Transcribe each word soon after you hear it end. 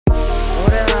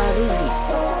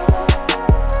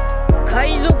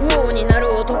What's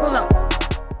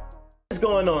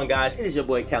going on, guys? It is your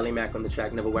boy Cali Mac on the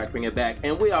track, Never Whack, Bring It Back,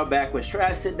 and we are back with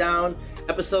Trash Sit Down,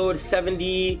 episode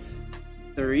 73?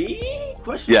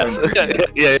 Question Yes.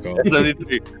 Yeah,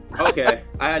 73. Okay,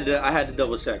 I had to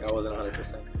double check. I wasn't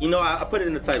 100%. You know, I put it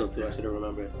in the title too. I should have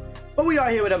remembered. But we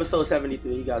are here with episode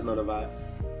 73. You guys know the vibes.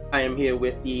 I am here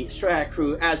with the Strad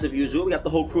crew as of usual. We got the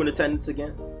whole crew in attendance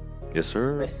again. Yes,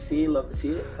 sir. Nice to see you. Love to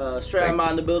see it. Strad Ma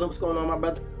in the building. What's going on, my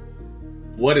brother?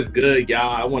 What is good,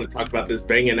 y'all? I want to talk about this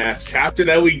banging ass chapter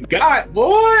that we got,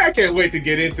 boy. I can't wait to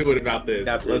get into it about this.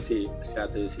 Chapter is heat.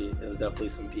 Chapter is heat. There was definitely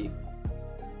some peak.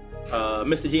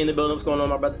 Mr. G in the building. What's going on,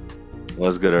 my brother?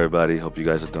 What's good, everybody? Hope you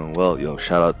guys are doing well. Yo,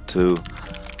 shout out to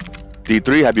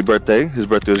D3. Happy birthday. His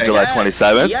birthday was July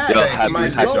 27th. Yes, Yo,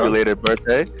 happy belated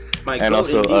birthday. And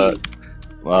also,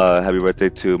 happy birthday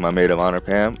to my maid of honor,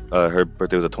 Pam. Her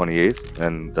birthday was the 28th,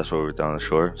 and that's where we were down on the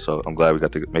shore. So I'm glad we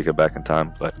got to make it back in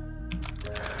time. But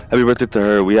happy birthday to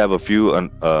her. We have a few we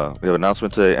have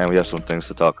announcements today, and we have some things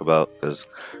to talk about because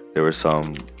there were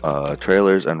some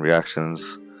trailers and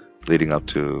reactions leading up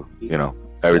to, you know,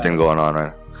 everything going on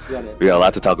right now. We got a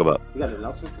lot to talk about. You got an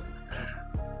announcement?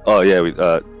 Oh yeah,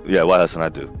 White House and I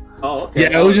do. Oh, okay.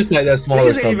 Yeah, it was just like that small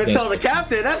or something. something. Even tell the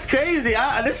captain. That's crazy.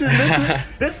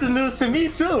 This is news to me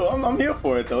too. I'm here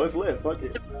for it though. It's lit. Fuck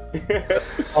it.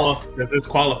 Oh, does this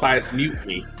qualify as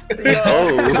mutiny?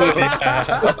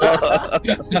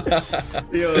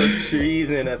 Yo,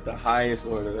 treason at the highest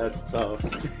order. That's tough.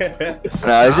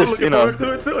 Nah, it's just, I'm looking forward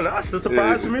to it too. Nah, it's a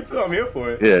surprise for me too. I'm here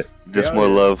for it. Yeah, just more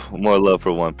love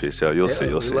for One Piece. Yo, you'll see.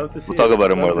 We'll talk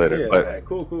about it more later. But right,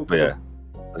 cool. But yeah,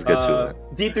 let's get to it.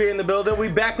 D3 in the building. We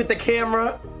back with the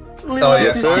camera.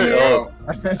 Yes, sir.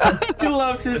 You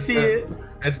love to see it.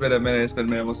 It's been a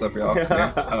minute. What's up, y'all?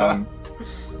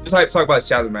 Just like to talk about this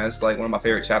chapter, man. It's like one of my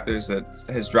favorite chapters that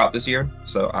has dropped this year.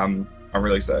 So I'm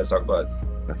really excited to talk about it.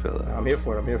 I feel that. I'm here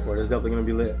for it. It's definitely gonna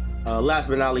be lit. Last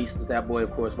but not least, that boy, of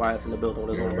course, Wyatt's in the building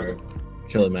with his own brother.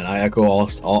 Chilling, man. I echo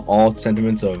all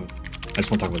sentiments of. I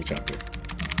just want to talk about the chapter.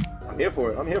 I'm here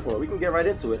for it. We can get right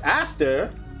into it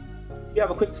after we have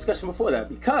a quick discussion before that,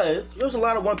 because there's a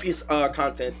lot of One Piece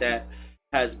content that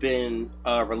has been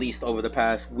released over the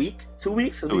past week, 2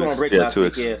 weeks. We're going to break last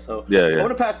week. Yeah, so over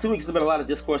the past 2 weeks, there's been a lot of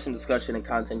discourse and discussion and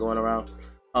content going around.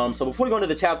 So before we go into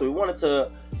the chapter, we wanted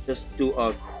to just do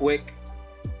a quick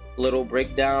little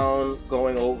breakdown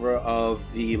going over of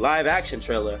the live action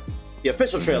trailer, the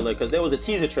official trailer, because there was a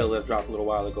teaser trailer that dropped a little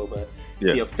while ago, but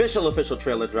the official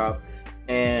trailer dropped,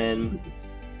 and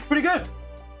pretty good.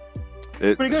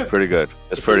 It's pretty good.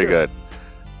 It's pretty good.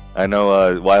 I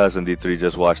know White House and D3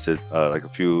 just watched it like a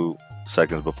few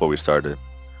seconds before we started.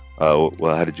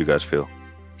 Well, how did you guys feel?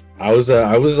 I was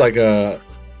like the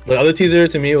other teaser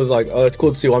to me was like, oh, it's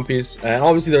cool to see One Piece, and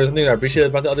obviously there was something I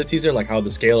appreciated about the other teaser, like how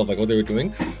the scale of like what they were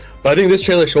doing. But I think this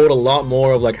trailer showed a lot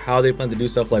more of like how they plan to do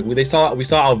stuff. Like we saw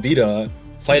Alvida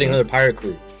fighting another pirate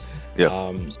crew. Yeah.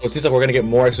 So it seems like we're gonna get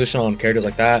more exposition on characters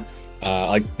like that.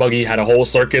 Like Buggy had a whole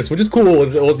circus, which is cool.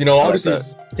 It was, you know, obviously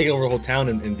it's taking over the whole town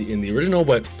in the original,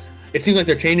 but it seems like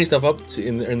they're changing stuff up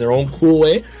in their own cool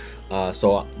way.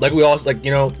 So like we all said,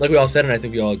 and I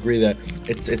think we all agree that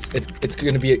it's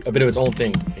going to be a bit of its own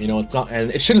thing. You know, it's not, and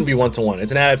it shouldn't be one-to-one.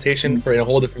 It's an adaptation for in a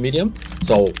whole different medium.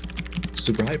 So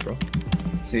super hype, bro.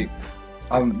 See,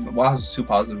 why was too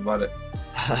positive about it?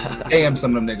 Damn,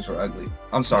 some of them niggas were ugly.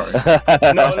 I'm sorry.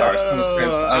 No.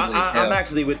 I'm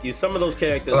actually with you. Some of those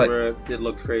characters did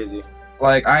look crazy.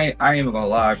 Like I ain't even gonna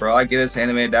lie, bro. I get it's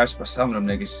animated dash, but some of them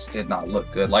niggas just did not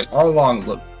look good. Like all along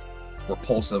looked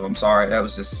repulsive. I'm sorry. That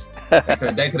was just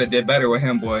they could have did better with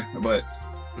him, boy. But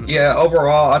yeah,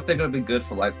 overall, I think it'll be good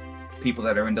for like people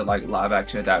that are into like live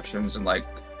action adaptations and like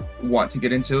want to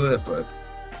get into it, but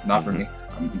not for me.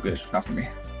 I'm good. Not for me.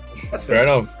 That's fair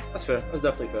enough. That's fair. That's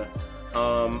definitely fair.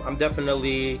 I'm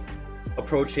definitely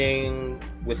approaching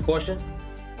with caution.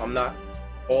 I'm not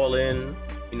all in,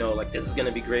 you know, like this is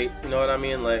gonna be great, you know what I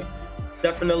mean? Like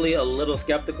definitely a little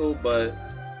skeptical, but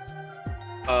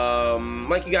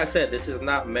like you guys said, this is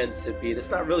not meant to be, it's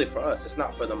not really for us, it's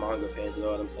not for the manga fans, you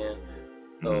know what I'm saying?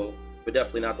 So we're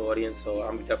definitely not the audience, so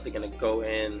I'm definitely gonna go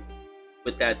in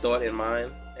with that thought in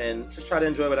mind and just try to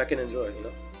enjoy what I can enjoy, you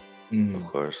know? Of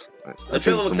course. The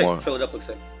trailer looks sick. The trailer definitely looks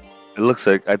sick. It looks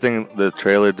like, I think the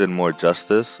trailer did more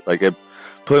justice. Like it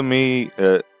put me,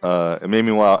 it made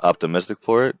me more optimistic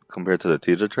for it compared to the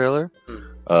teaser trailer. You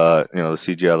know, the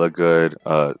CGI looked good.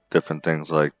 Different things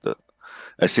like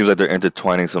it seems like they're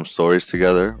intertwining some stories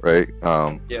together, right?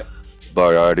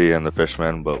 Moriarty and the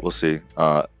Fishman, but we'll see.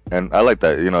 And I like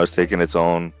that. You know, it's taking its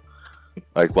own,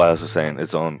 like Wiles is saying,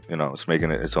 its own. You know, it's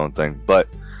making it its own thing. But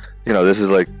this is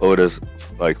like Oda's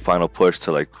like final push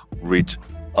to like reach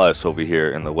us over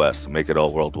here in the West, make it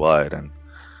all worldwide, and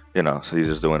so he's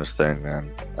just doing his thing,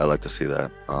 and I like to see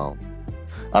that.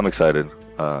 I'm excited.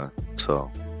 And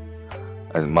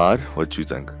Mod, what you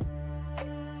think?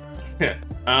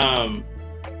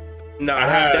 No,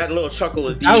 that little chuckle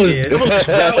was devious.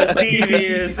 That was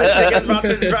devious. This nigga's about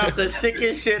to drop the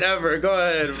sickest shit ever. Go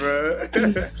ahead, bro.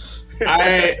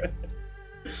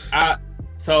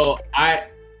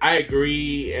 I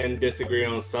agree and disagree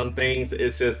on some things.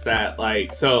 It's just that I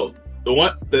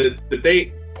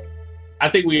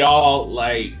think we all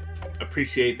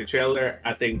appreciate the trailer.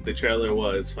 I think the trailer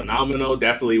was phenomenal.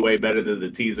 Definitely way better than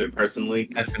the teaser, personally.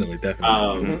 Definitely.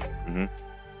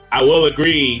 I will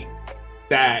agree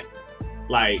that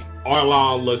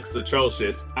Arlong looks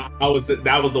atrocious. That was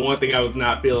the one thing I was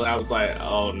not feeling. I was like,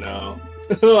 oh no.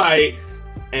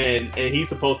 And he's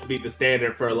supposed to be the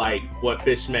standard for what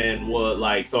Fishman would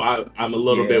like. So I'm a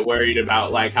little bit worried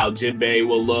about how Jinbei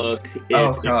will look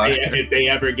if they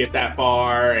ever get that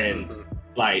far, and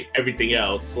everything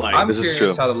else. I'm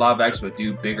curious how the live action would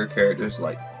do bigger characters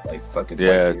like fucking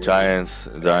giants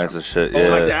and shit.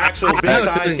 The actual big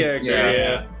size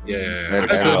character.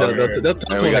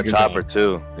 And we got Chopper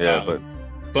too. But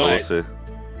we'll see.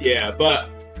 Yeah, but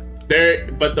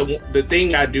the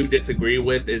thing I do disagree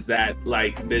with is that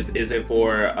this isn't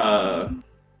for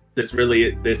this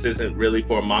isn't really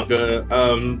for manga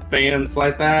fans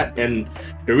like that. And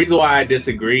the reason why I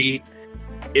disagree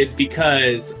is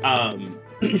because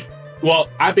well,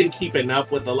 I've been keeping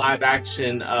up with the live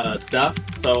action stuff,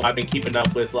 so I've been keeping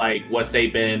up with what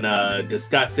they've been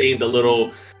discussing, the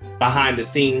little behind the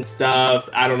scenes stuff.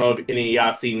 I don't know if any of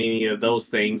y'all seen any of those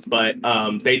things, but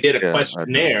they did a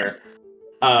questionnaire.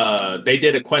 They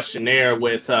did a questionnaire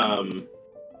with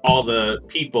all the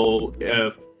people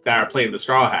that are playing the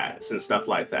Straw Hats and stuff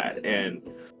like that, and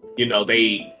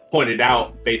they pointed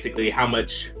out basically how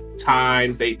much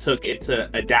time they took into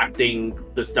adapting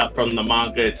the stuff from the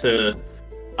manga to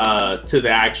the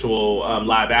actual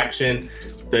live action,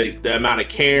 the amount of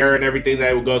care and everything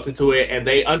that goes into it, and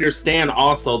they understand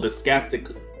also the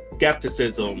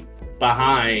skepticism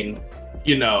behind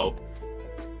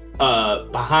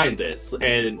behind this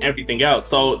and everything else.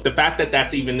 So the fact that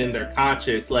that's even in their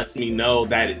conscience lets me know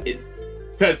that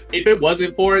because if it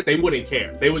wasn't for it, they wouldn't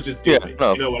care. They would just do it.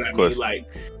 No, you know what I mean?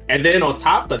 And then on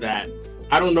top of that,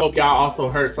 I don't know if y'all also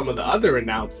heard some of the other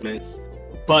announcements,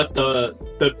 but the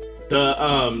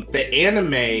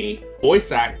anime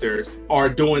voice actors are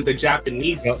doing the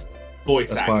Japanese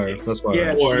voice acting. That's fire.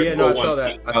 Yeah, I saw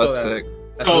that. That's sick.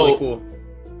 That's really cool.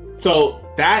 So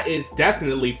that is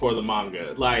definitely for the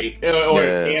manga,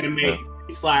 anime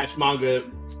 / manga.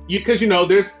 Because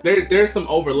there's some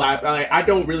overlap. I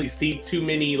don't really see too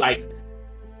many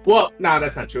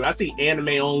that's not true. I see anime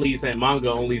onlys and manga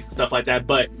onlys and stuff like that.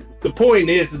 But the point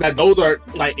is that those are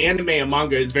anime and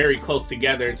manga is very close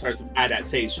together in terms of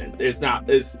adaptation. It's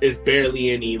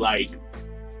barely any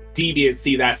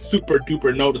deviancy that's super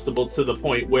duper noticeable to the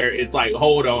point where it's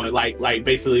hold on,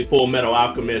 basically Full Metal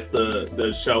Alchemist,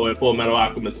 the show, and Full Metal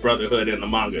Alchemist Brotherhood in the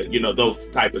manga. Those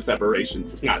type of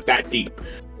separations. It's not that deep.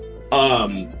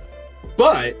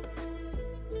 But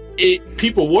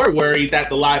people were worried that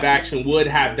the live action would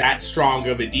have that strong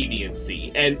of a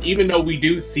deviancy, and even though we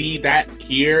do see that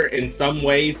here in some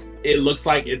ways, it looks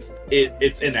like it's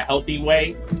in a healthy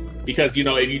way, because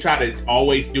if you try to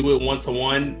always do it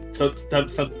 1-to-1,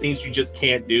 some things you just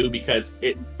can't do because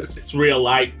it's real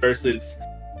life versus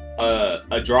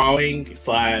a drawing /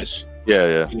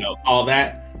 all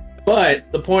that.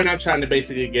 But the point I'm trying to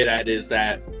basically get at is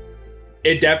that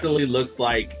it definitely looks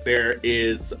like there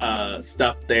is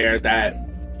stuff there that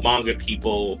manga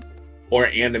people or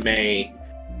anime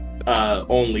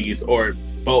onlys or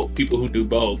both people who do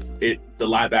both, the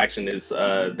live action is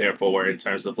there for in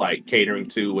terms of catering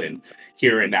to and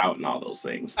hearing out and all those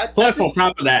things. Plus, on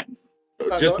top of that,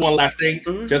 just one last thing.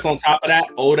 Mm-hmm. Just on top of that,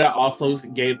 Oda also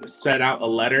sent out a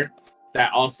letter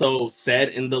that also said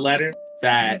in the letter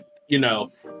that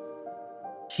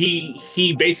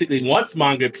he basically wants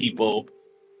manga people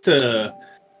to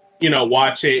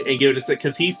watch it and give it a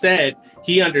because he said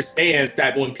he understands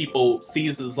that when people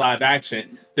sees this live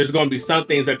action, there's going to be some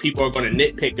things that people are going to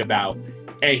nitpick about,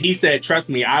 and he said, trust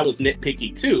me, I was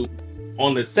nitpicky too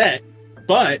on the set,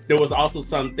 but there was also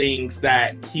some things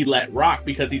that he let rock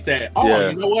because he said,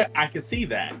 you know what, I can see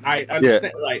that, I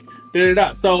understand,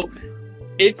 so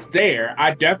it's there.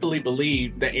 I definitely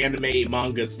believe the anime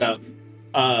manga stuff,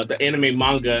 the anime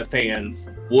manga fans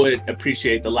would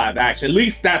appreciate the live action. At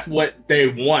least that's what they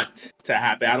want to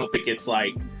happen. I don't think it's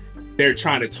they're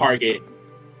trying to target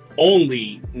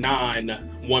only non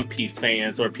One Piece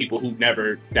fans or people who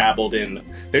never dabbled in.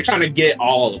 They're trying to get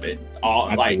all of it,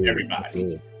 like everybody.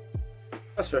 Absolutely.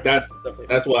 That's fair.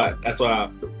 That's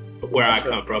where I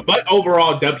come from. But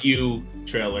overall, W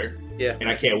trailer. Yeah, and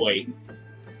I can't wait.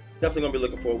 Definitely gonna be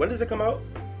looking forward. When does it come out?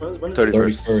 When is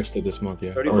 31st of this month.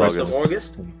 Yeah. 31st of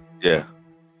August. Yeah.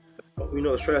 We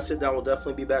know the Trash Sit Down will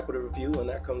definitely be back with a review when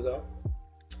that comes out.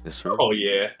 Yes, sir. Oh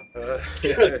yeah.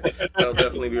 That'll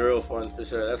definitely be real fun for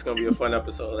sure. That's gonna be a fun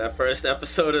episode. That first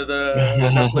episode of the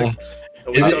Netflix.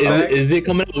 Is it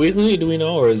coming out weekly? Do we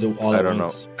know, or is it all? I don't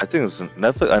know. I think it's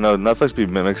Netflix. I know Netflix be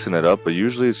mixing it up, but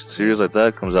usually a series like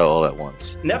that comes out all at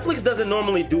once. Netflix doesn't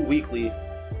normally do weekly.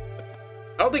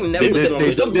 I don't think Netflix they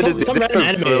normally did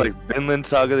it for like Vinland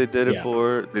Saga. They did it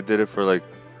for. They did it for like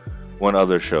one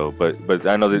other show, but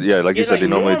I know that like you said, they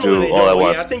normally do all at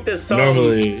once. I think there's some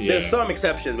there's some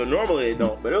exceptions, but normally they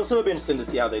don't. But it'll still be interesting to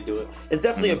see how they do it. It's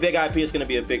definitely a big IP. It's going to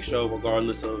be a big show,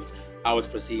 regardless of how it's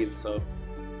perceived. So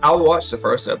I'll watch the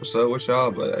first episode with y'all,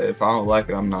 but if I don't like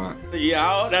it, I'm not.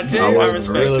 Yeah, that's it. I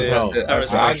respect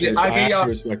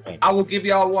it. I will give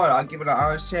y'all one. I'll give it an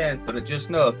honest chance, but just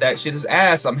know if that shit is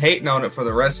ass, I'm hating on it for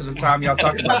the rest of the time y'all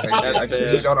talking about that. I just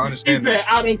need y'all to understand. He said,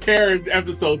 "I don't care if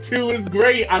episode 2 is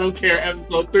great. I don't care if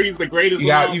episode 3 is the greatest." You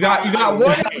got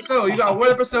one episode. You got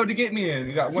one episode to get me in.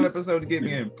 You got one episode to get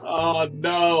me in. Oh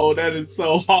no, that is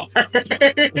so hard.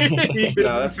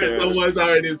 That's fair. Someone's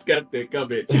already a skeptic.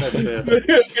 Come in. That's fair.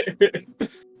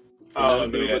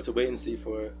 But to wait and see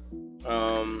for it.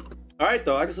 All right,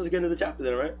 though. I guess let's get into the chapter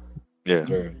then, right? Yeah.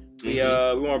 Sure. We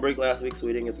went on break last week, so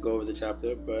we didn't get to go over the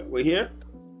chapter, but we're here.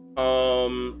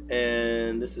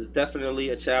 And this is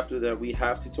definitely a chapter that we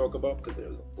have to talk about because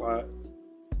there's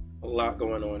a lot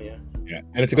going on here. Yeah,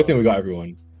 and it's a good thing we got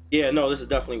everyone. Yeah, no, this is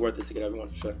definitely worth it to get everyone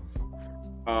for sure.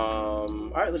 All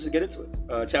right, let's just get into it.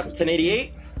 Chapter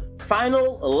 1088,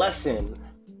 final lesson.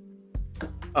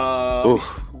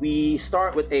 We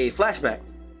start with a flashback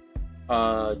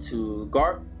to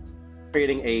Garp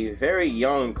creating a very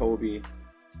young Koby.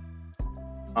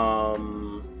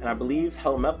 And I believe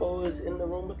Helmeppo is in the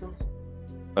room with him.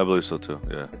 I believe so too.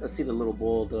 Yeah. I see the little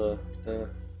bowl, the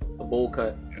bowl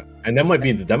cut. Yeah. And that might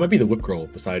be the whip girl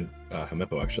beside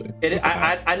Helmeppo actually.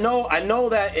 I know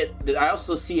that it. I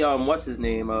also see what's his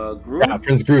name, Groot? Yeah,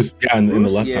 Prince Bruce. Yeah, in the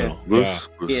left panel. Bruce.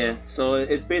 Yeah. So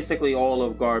it's basically all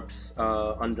of Garp's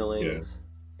underlings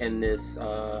in this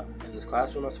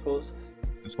classroom, I suppose.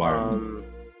 Inspiring.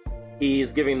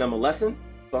 He's giving them a lesson,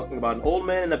 talking about an old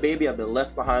man and a baby have been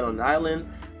left behind on an island.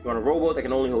 You're on a rowboat that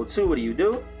can only hold 2. What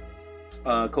do?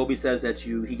 Koby says that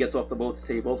he gets off the boat to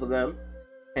save both of them,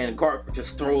 and Garp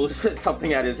just throws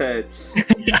something at his head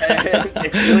and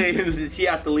exclaims she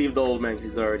has to leave the old man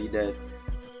because he's already dead.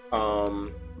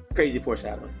 Crazy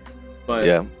foreshadowing, but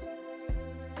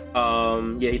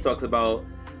he talks about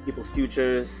people's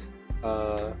futures.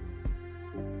 The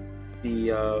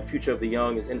future of the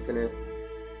young is infinite.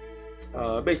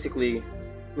 Basically,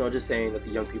 just saying that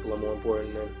the young people are more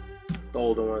important than the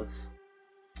older ones.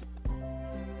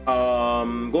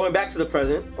 Going back to the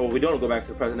present, or we don't go back to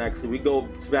the present actually, we go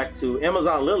back to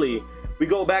Amazon Lily. We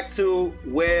go back to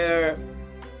where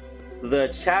the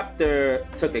chapter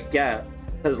took a gap,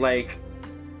 because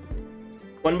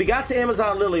when we got to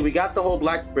Amazon Lily, we got the whole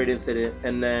Blackbeard incident,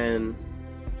 and then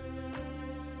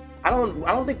I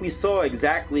don't think we saw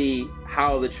exactly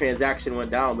how the transaction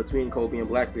went down between Koby and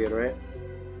Blackbeard, right?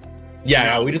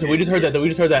 Yeah, we just heard that. We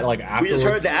just heard that afterwards. We just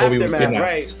heard the aftermath,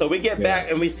 right? So we get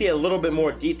back and we see a little bit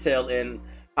more detail in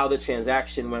how the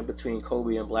transaction went between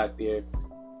Koby and Blackbeard.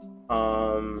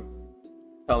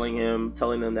 Telling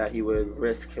them that he would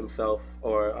risk himself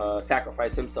or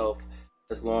sacrifice himself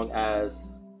as long as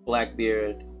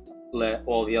Blackbeard let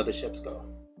all the other ships go.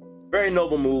 Very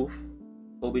noble move.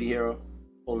 Koby the hero,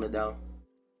 holding it down.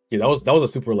 Yeah, that was a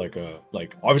super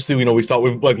obviously we saw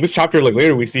this chapter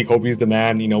later we see Koby's the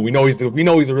man. We know he's the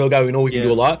real guy. We know he can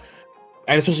do a lot,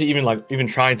 and especially even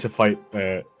trying to fight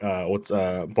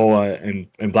Boa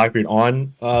and Blackbeard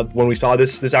on when we saw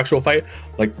this actual fight.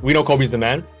 We know Koby's the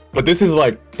man, but this is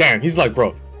damn, he's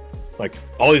bro,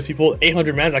 all these people,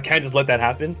 800 mans, I can't just let that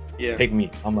happen. Yeah, take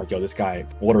me. I'm yo, this guy,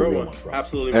 what a real one, bro.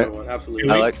 Absolutely real one.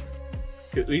 Absolutely.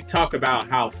 Could we talk about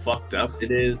how fucked up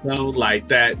it is though?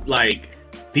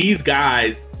 These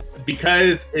guys,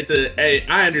 because I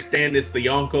understand it's the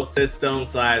Yonko system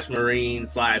 / Marine /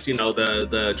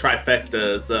 the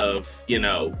trifectas of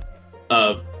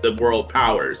the world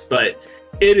powers, but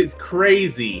it is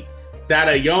crazy that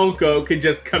a Yonko could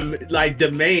just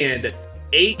demand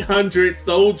 800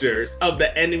 soldiers of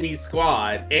the enemy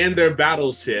squad and their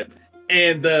battleship,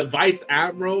 and the vice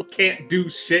admiral can't do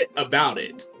shit about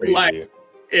it. Crazy.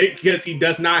 because he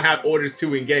does not have orders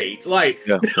to engage. Like,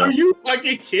 are you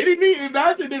fucking kidding me?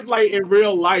 Imagine if, like, in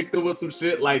real life there was some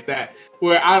shit like that,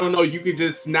 where I don't know, you could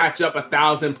just snatch up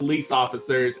 1,000 police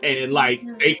officers and like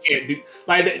they can't do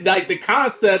like the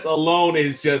concept alone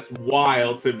is just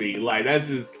wild to me. Like, that's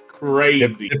just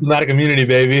crazy. Diplomatic immunity,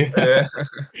 baby.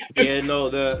 Yeah, no,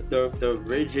 the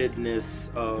rigidness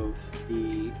of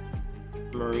the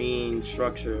Marine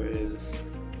structure is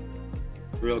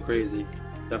real crazy.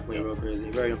 Definitely real crazy.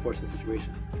 Very unfortunate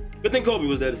situation. Good thing Koby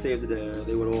was there to save the day.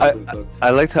 They would have all been cooked. I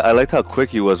liked how quick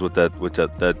he was with that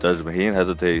judgment. He didn't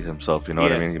hesitate himself. You know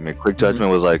what I mean? He made quick judgment.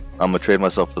 Was like, I'm gonna trade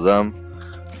myself for them.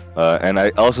 And I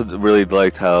also really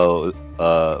liked how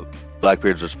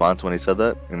Blackbeard's response when he said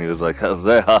that, and he was like, "How's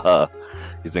that? Haha.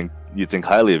 You think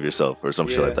highly of yourself or some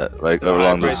shit like that, right?"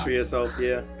 Along price for yourself,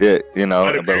 yeah. Yeah, you know.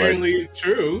 But apparently it's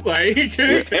true. Like,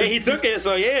 hey, he took it,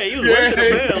 so yeah, he was worth it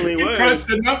apparently. He crunched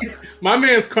the numbers. My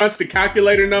man's crunched the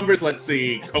calculator numbers. Let's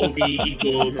see, Koby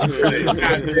equals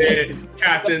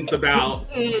captain's about.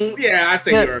 I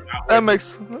say you're about. That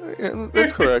makes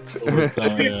that's correct.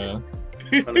 100%.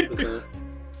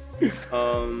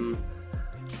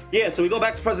 Yeah, so we go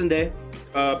back to present day,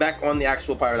 back on the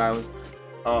actual pirate island.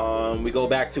 We go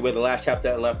back to where the last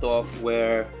chapter left off,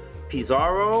 where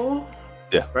Pizarro.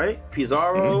 Yeah. Right?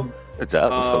 Pizarro. Mm-hmm. Good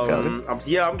job.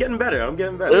 I'm getting better.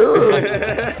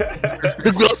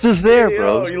 The growth is there,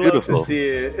 bro. It's beautiful. Love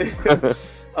to see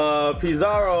it.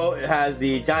 Pizarro has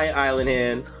the giant island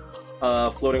hand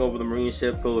floating over the Marine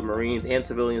ship filled with Marines and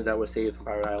civilians that were saved from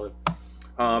Pirate Island.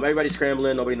 Everybody's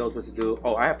scrambling. Nobody knows what to do.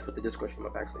 Oh, I have to put the Discord from my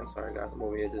back. I'm sorry, guys. I'm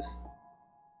over here just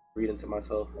reading to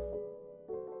myself.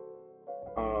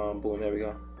 Boom, there we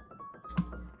go.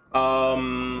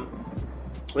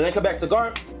 We then come back to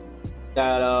Garp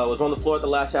that was on the floor at the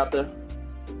last chapter.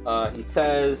 He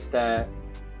says that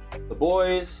the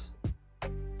boys,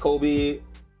 Koby,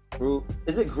 Gru,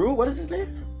 is it Gru? What is his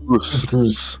name? It's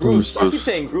Gruce. I keep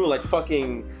saying Gru like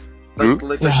fucking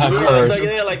like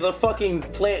the fucking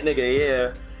plant nigga,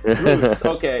 yeah. Gruce,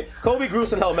 okay. Koby,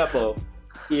 Gruce, and Helmeppo.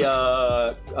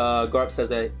 Garp says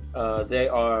that they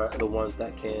are the ones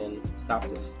that can stop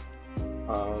this.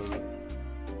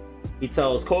 He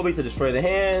tells Koby to destroy the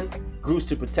hand, Gruce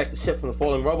to protect the ship from the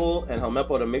falling rubble, and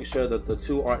Helmeppo to make sure that the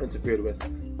two aren't interfered with.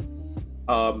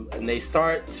 And they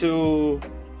start to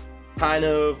kind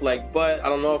of like, but I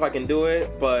don't know if I can do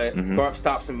it, but Garp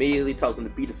stops immediately, tells them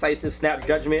to be decisive, snap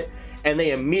judgment, and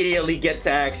they immediately get to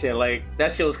action. Like,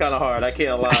 that shit was kind of hard. I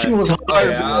can't lie. That shit was hard.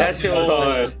 That shit was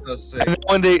hard. And then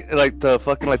when they like the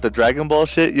fucking like the Dragon Ball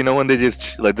shit, you know, when they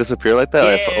just like disappear like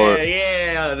that.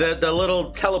 Yeah, the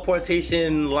little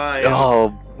teleportation line.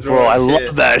 Oh, bro, I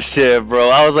love that shit,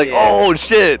 bro. I was like, oh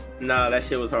shit. Nah, that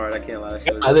shit was hard. I can't lie. That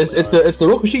shit was it's the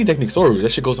Rokushiki technique, Soru.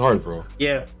 That shit goes hard, bro.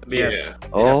 Yeah.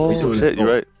 Oh shit, you're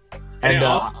right. And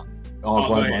go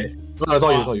ahead. No, it's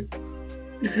all you.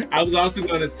 I was also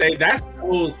going to say that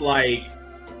shows like,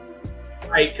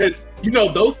 because you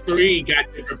know those three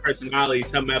got different personalities.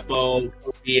 Helmeppo,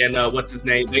 Koby, and what's his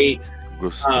name? They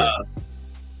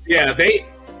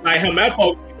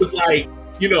Helmeppo was like,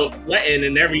 you know, sweating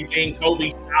and everything.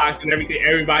 Koby shocked and everything.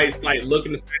 Everybody's like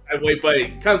looking the same way, but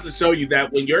it comes to show you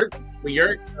that when you're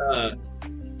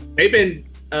they've been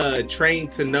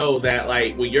trained to know that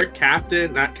like when your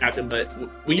not captain, but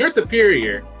when your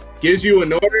superior gives you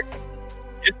an order,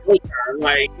 it's over.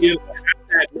 Like, you know,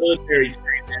 that military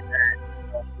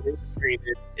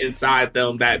training inside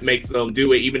them that makes them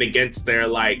do it even against their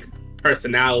like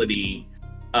personality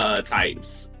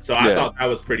types. So I thought that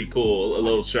was pretty cool, a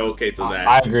little showcase of that.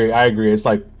 I agree. It's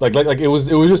like it was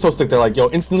just so sick. They're like, yo,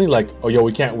 instantly like, oh yo,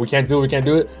 we can't do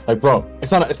it. Like, bro,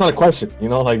 it's not a question, you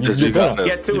know, like you gotta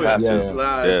get to it. It's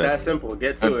that simple.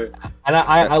 Get to it. And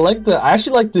I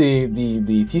actually like the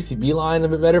TCB line a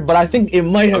bit better, but I think it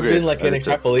might have been like an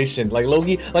extrapolation, like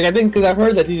Loki. Like I think because I've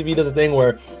heard that TCB does a thing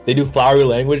where they do flowery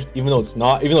language, even though it's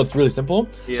really simple.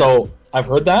 Yeah. So I've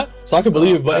heard that, so I can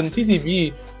believe it. But in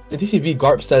TCB,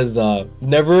 Garp says,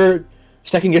 never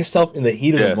second yourself in the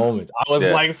heat of the moment. I was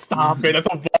like, stop it, that's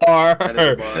a bar.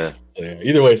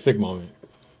 Either way, sick moment.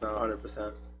 No,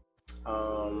 100%.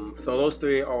 So those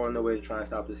three are on their way to try and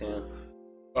stop this hand.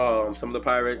 Some of the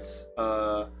pirates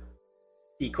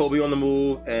see Koby on the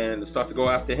move and start to go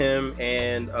after him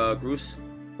and Gruce.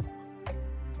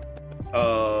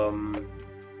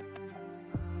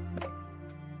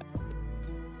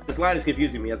 This line is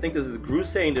confusing me. I think this is Gruce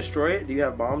saying destroy it. Do you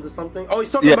have bombs or something? Oh,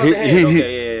 he's talking about the hand.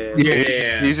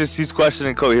 He's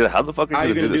questioning Koby. How the fuck are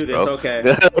you gonna do this, bro? Okay.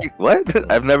 Like,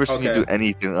 what? I've never seen you do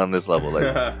anything on this level.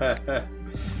 Like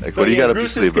what do you got up your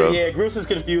sleeve, bro? Yeah, Gruce is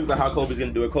confused on how Koby's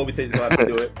gonna do it. Koby says he's gonna have to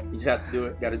do it. He just has to do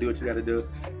it. Gotta do what you gotta do.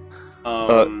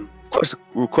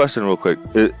 Question real quick.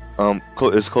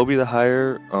 Is Koby the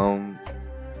higher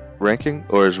ranking,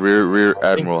 or is Rear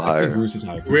Admiral higher? Bruce is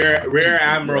higher. Rear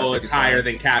Admiral is higher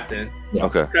than Captain. Yeah.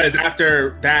 Okay. Because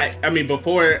after that, I mean,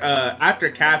 after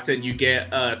Captain, you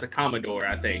get to Commodore,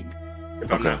 I think,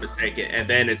 if I'm not mistaken, and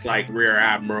then it's like Rear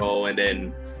Admiral, and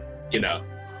then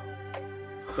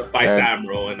Vice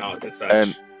Admiral and all that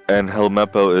such. And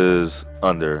Helmeppo is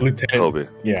under Lieutenant. Koby.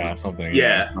 Yeah, something.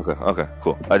 Yeah. Okay,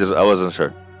 cool. I wasn't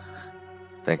sure.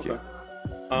 Thank you.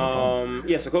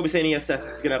 Yeah, so Koby's saying he's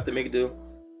gonna have to make do.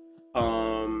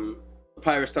 The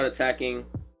pirates start attacking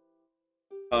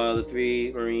the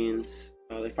 3 Marines.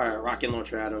 They fire a rocket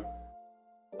launcher at him.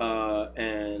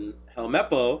 And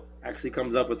Helmeppo actually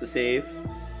comes up with the save.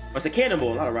 Oh, it's a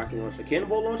cannonball, not a rocket launcher. A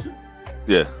cannonball launcher?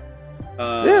 Yeah.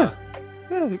 Yeah,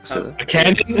 you can say that. A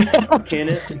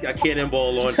cannon? A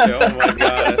cannonball launcher. Oh my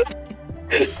god.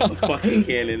 A fucking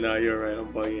cannon. No, you're right.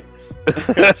 I'm bugging.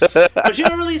 But you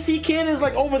don't really see cannons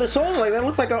like over the shoulder. Like that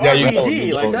looks like an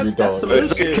RPG. Like that's some new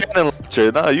shit. Cannon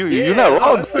launcher. No, you're not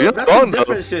wrong. You're not wrong though.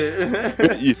 Different shit.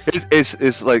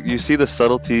 It's like you see the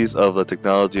subtleties of the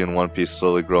technology in One Piece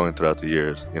slowly growing throughout the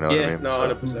years. You know what I mean? No,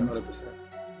 100%.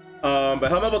 But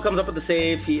Helmeppo comes up with the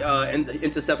save. He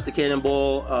intercepts the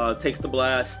cannonball, takes the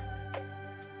blast.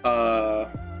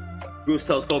 Bruce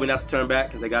tells Koby not to turn back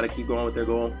because they got to keep going with their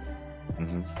goal.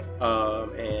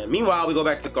 Mm-hmm. And meanwhile, we go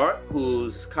back to Garp,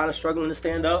 who's kind of struggling to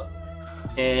stand up,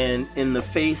 and in the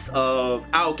face of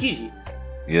Aokiji.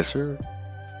 Yes, sir.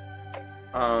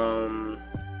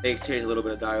 They exchange a little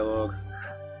bit of dialogue,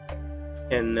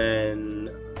 and then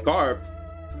Garp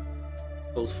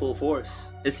goes full force.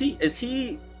 Is he?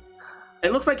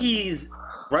 It looks like he's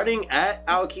running at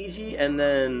Aokiji, and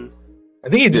then I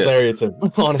think he just lariats him.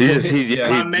 Honestly,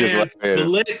 my man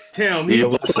blitzed him. He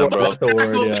blitzed him, bro. That's the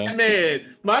word, yeah.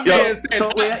 My man said,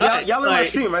 so y'all in my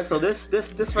stream, right? So this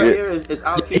right here is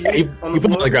Aokiji on the put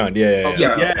him floor? on the ground. Yeah.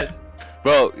 Yes.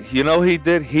 Bro, you know he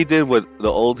did what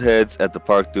the old heads at the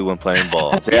park do when playing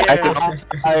ball. They acted all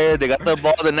tired. They got the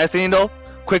ball. The next thing you know,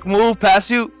 quick move,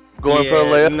 pass you, going for a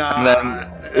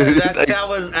layup. That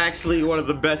was actually one of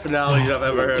the best analogies I've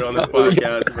ever heard on this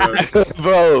podcast,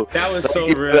 bro. That was so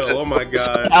real. Oh my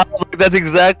god. I was like, that's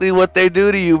exactly what they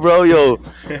do to you, bro, yo.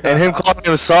 And him calling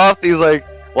him soft, he's like,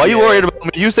 why you worried about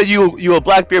me? You said you a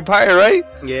Blackbeard pirate, right?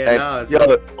 Yeah,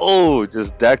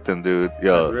 just decked him, dude.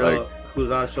 Yo, like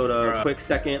Kuzan showed a quick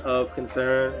second of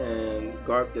concern, and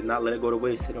Garp did not let it go to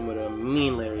waste. Hit him with a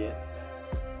mean lariat.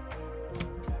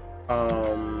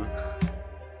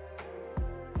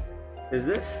 Is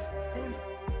this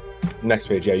next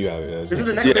page? Yeah, you have it. This is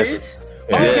the next page.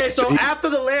 Yeah. Okay, so after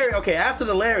the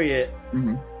lariat,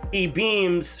 he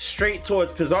beams straight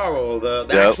towards Pizarro, the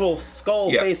actual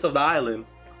skull face of the island.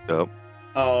 Yep.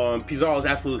 Pizarro is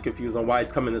absolutely confused on why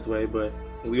he's coming this way, but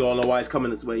we all know why he's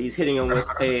coming this way. He's hitting him with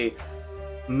a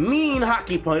mean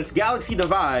hockey punch. Galaxy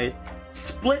Divide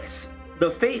splits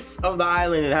the face of the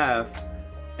island in half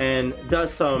and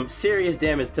does some serious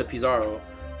damage to Pizarro.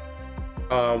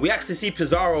 We actually see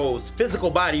Pizarro's physical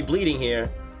body bleeding here.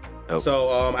 Yep. So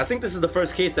I think this is the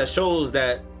first case that shows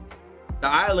that the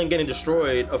island getting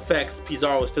destroyed affects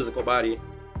Pizarro's physical body.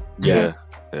 Yeah.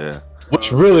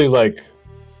 Which really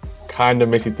kind of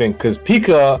makes you think, because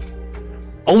Pika,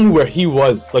 only where he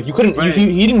was, you couldn't,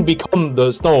 he didn't become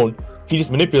the stone. He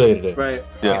just manipulated it. Right.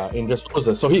 In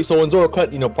Dressrosa. So when Zoro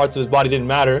cut, parts of his body didn't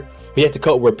matter. He had to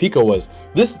cut where Pika was.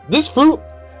 This fruit.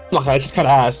 I just kind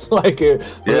of asked. I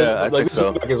think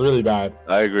so. It's really bad.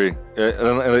 I agree.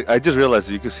 And I just realized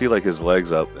that you can see his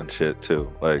legs up and shit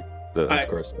too. Of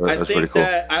course. That's pretty cool.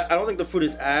 I don't think the fruit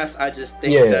is ass. I just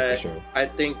think I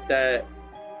think that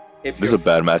if this is a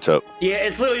bad matchup. Yeah,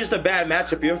 it's literally just a bad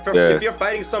matchup. If you're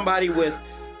fighting somebody with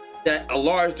a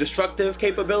large destructive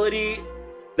capability,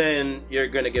 then you're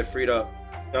gonna get freed up.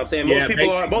 You know what I'm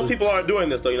saying? Most people aren't doing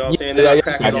this though. You know what I'm saying? They're not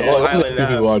cracking the whole island out.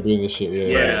 People are doing this shit.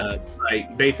 Yeah.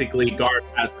 Basically, Garp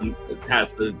has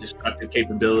the destructive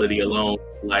capability alone,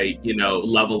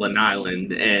 level an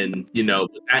island, and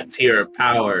with that tier of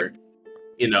power,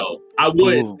 I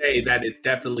would say that it's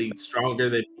definitely stronger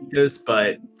than Pika's,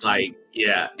 but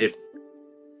it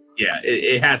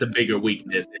has a bigger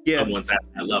weakness if someone's at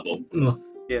that level.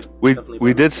 Yeah,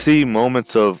 we did see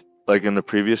moments of in the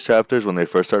previous chapters when they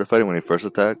first started fighting, when he first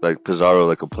attacked,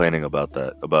 Pizarro complaining about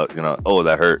that,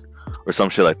 that hurt or some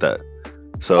shit like that.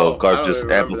 So Garp just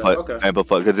amplified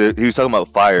because he was talking about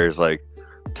fires,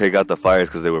 take out the fires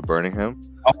because they were burning him.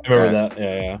 I remember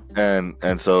that. Yeah.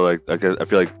 And so I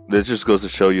feel like this just goes to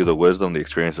show you the wisdom, the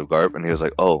experience of Garp, and he was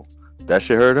like, oh, that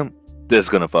shit hurt him. This is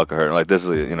gonna fucking hurt him. This is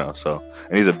so,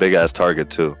 and he's a big ass target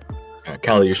too.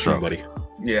 Callie, you're strong, buddy.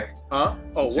 Yeah. Huh?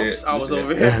 Oh, See whoops! it. I You was see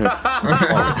over it. here.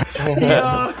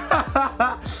 Yo,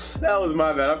 that was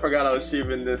my bad. I forgot I was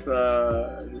streaming this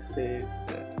page.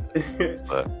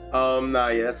 Nah,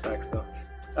 yeah, that's facts though.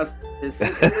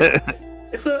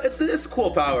 It's a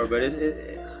cool power, but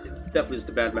it's definitely just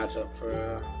a bad matchup for.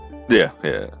 Yeah.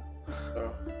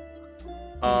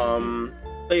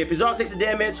 But yeah, Pizarro takes the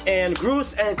damage, and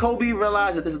Bruce and Koby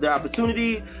realize that this is their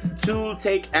opportunity to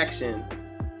take action.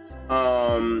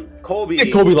 Koby.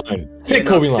 Sick Koby line. Sick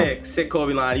Koby line. Sick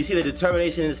Koby line. You see the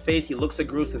determination in his face. He looks at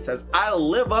Bruce and says, "I'll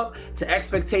live up to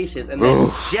expectations," and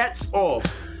then jets off.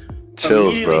 Chills,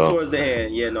 immediately bro. towards the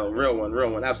hand. Yeah, no, real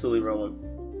one, absolutely real one.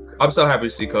 I'm so happy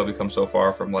to see Koby come so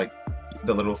far from like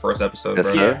the little first episode,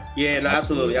 Yes, bro. sir. Yeah, no,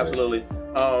 absolutely.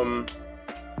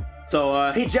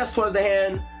 So he jets towards the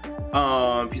hand.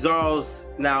 Pizarro's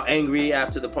now angry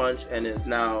after the punch and is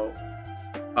now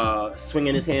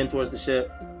swinging his hand towards the ship.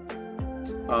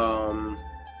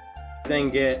 Then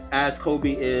as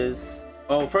Koby is.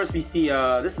 Oh, first we see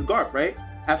this is Garp, right?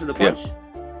 After the punch.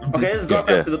 Okay, this is Garp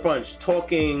after the punch,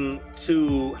 talking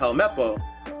to Helmeppo.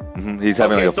 He's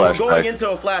having like a so flashback. we're going into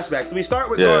a flashback. So we start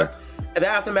with Garp, and the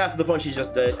aftermath of the punch he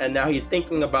just did, and now he's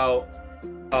thinking about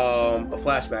a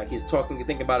flashback. He's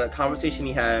thinking about a conversation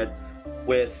he had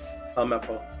with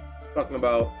Helmeppo, talking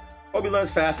about Koby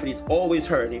learns fast, but he's always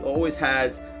hurt. And he always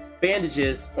has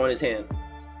bandages on his hand.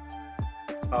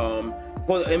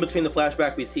 In between the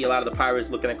flashback, we see a lot of the pirates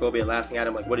looking at Koby and laughing at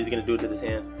him, like, what is he gonna do to this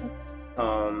hand?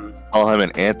 All him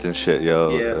and Ant and shit, yo.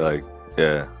 Yeah. Like,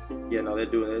 yeah. Yeah, no, they're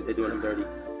doing him dirty.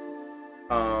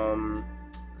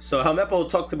 So Helmeppo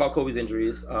talked about Koby's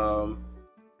injuries.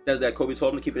 Says that Koby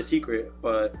told him to keep it a secret,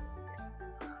 but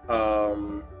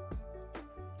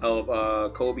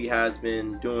Koby has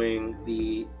been doing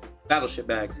the battleship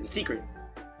bags in secret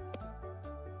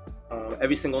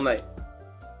every single night.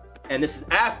 And this is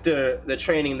after the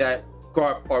training that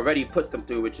Garp already puts them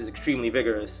through, which is extremely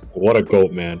vigorous. What a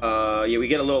goat, man. Yeah, we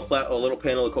get a little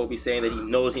panel of Koby saying that he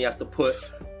knows he has to put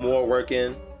more work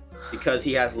in because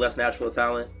he has less natural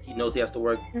talent. He knows he has to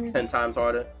work 10 times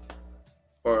harder,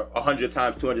 or 100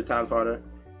 times, 200 times harder.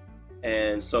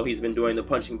 And so he's been doing the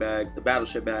punching bag, the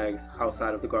battleship bags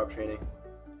outside of the Garp training.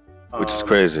 Which is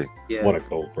crazy. Yeah. What a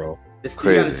goat, bro. We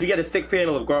got a sick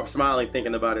panel of Garp smiling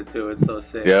thinking about it too. It's so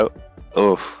sick. Yep.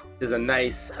 Oof. There's a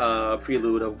nice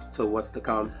prelude to what's to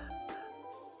come.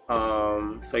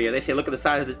 So yeah, they say look at the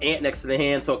size of this ant next to the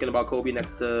hand, talking about Koby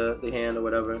next to the hand or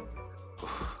whatever.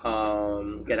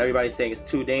 Again, everybody's saying it's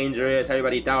too dangerous,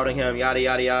 everybody doubting him, yada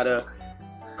yada yada.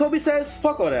 Koby says,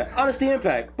 fuck all that. Honesty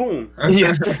impact. Boom.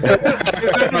 Yes. What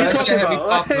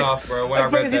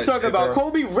is he talking about?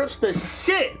 Bro. Koby rips the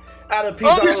shit out of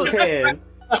Pizarro's hand.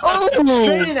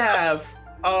 Straight in half.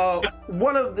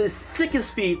 One of the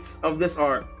sickest feats of this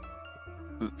arc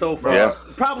so far. Yeah.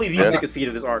 Probably the sickest feat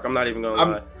of this arc. I'm not even gonna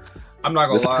lie. I'm not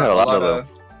gonna There's lie.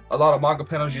 A lot of manga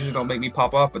panels usually don't make me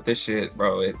pop up, but this shit,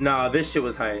 bro. Nah, this shit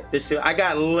was hype. I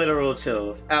got literal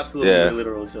chills. Absolutely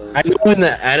literal chills. I know in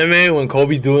the anime when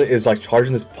Koby is like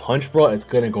charging this punch, bro, it's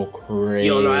gonna go crazy.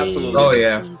 Yo, no, absolutely. Oh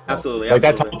yeah, absolutely. Like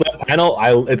that top left panel,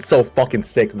 it's so fucking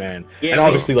sick, man. Yeah, and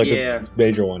obviously like this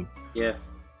major one. Yeah.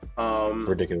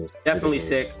 Ridiculous. Definitely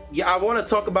sick. Yeah, I want to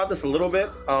talk about this a little bit.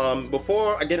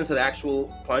 Before I get into the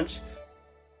actual punch,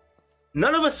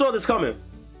 none of us saw this coming.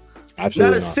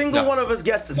 Absolutely not a single one of us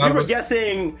guessed this. We were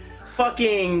guessing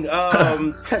fucking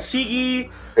Tashigi.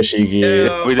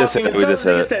 We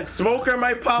just said Smoker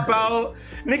might pop out.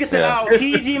 Nigga said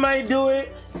Aokiji might do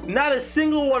it. Not a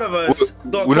single one of us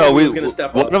thought Koby was gonna step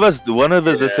up. One of us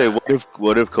did say,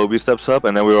 what if Koby steps up?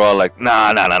 And then we were all like,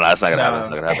 nah, it's not gonna happen. It's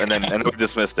not gonna happen. And then we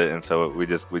dismissed it, and so we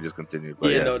just continued.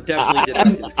 But no, definitely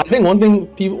did. I think one thing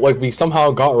people like we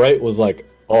somehow got right was like,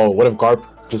 oh, what if Garp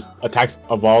just attacks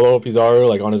Avalo Pizarro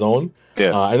like on his own?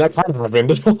 Yeah, and that kind of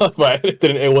happened, but it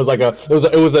didn't. It was like it was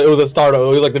a start. It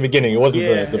was like the beginning. It wasn't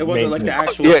it wasn't like the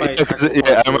actual fight.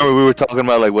 I remember we were talking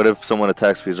about like what if someone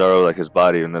attacks Pizarro like his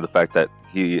body, and then the fact that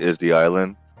he is the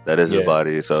island, that is his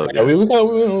body. So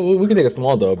we can take a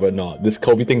small though, but no, this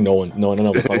Koby thing, none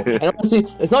of us saw. And honestly,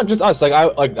 it's not just us. I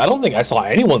don't think I saw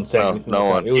anyone saying no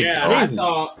one. It was crazy. I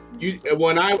saw you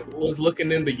when I was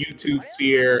looking in the YouTube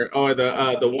sphere or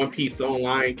the One Piece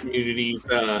online communities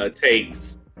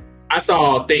takes. I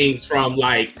saw things from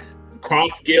like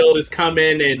Cross Guild is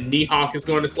coming and Mihawk is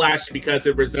going to slash because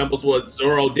it resembles what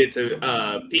Zoro did to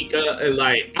Pika, and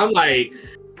like I'm like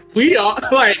we all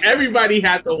like everybody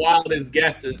had the wildest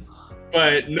guesses,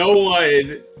 but no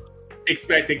one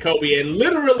expected Koby, and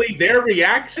literally their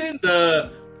reaction,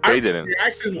 the They didn't.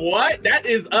 Reaction, what? That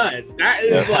is us. That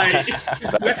is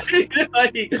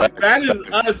that is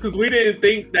us because we didn't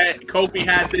think that Kobe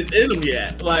had this in him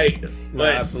yet. Like,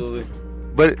 but absolutely.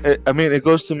 But I mean,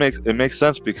 it makes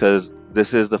sense because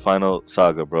this is the final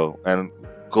saga, bro. And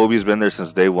Kobe's been there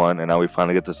since day one, and now we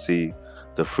finally get to see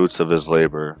the fruits of his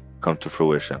labor come to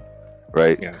fruition,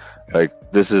 right? Yeah.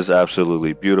 Like, this is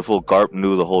absolutely beautiful. Garp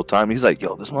knew the whole time. He's like,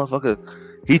 yo, this motherfucker,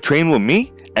 he trained with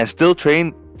me and still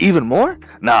trained even more?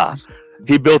 Nah,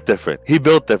 he built different,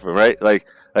 right? Like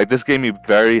this gave me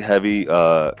very heavy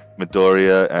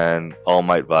Midoriya and All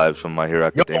Might vibes from My Hero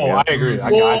Academia. I agree.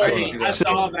 I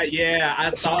saw that. Yeah,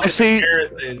 I saw the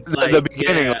comparisons. Like, the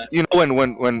beginning, yeah. you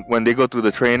know, when they go through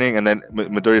the training, and then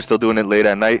Midoriya's still doing it late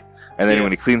at night, and then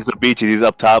when he cleans the beach, he's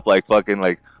up top like fucking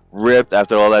like ripped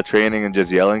after all that training and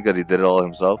just yelling because he did it all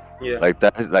himself. Yeah, like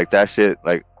that shit.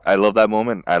 Like, I love that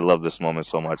moment. I love this moment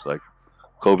so much. Like,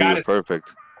 Kobe was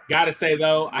perfect. Gotta say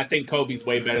though, I think Kobe's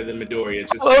way better than Midoriya.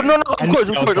 No, of course.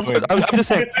 I'm just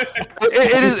saying,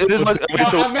 it is much.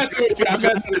 I'm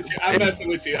messing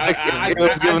with you. It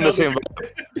was given the same.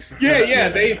 Yeah.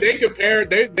 They compare.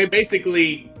 They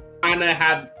basically kind of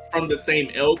have from the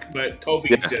same ilk, but Kobe's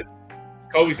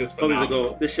just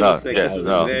phenomenal. This shit was sick. Yeah, this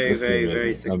was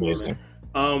very sick moment.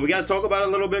 We gotta talk about it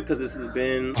a little bit because this has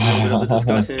been a little bit of the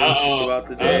discussion throughout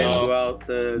the day, throughout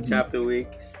the chapter week.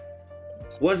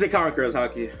 Was it Conqueror's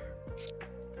Haki?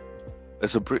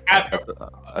 It's a pretty. I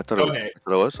thought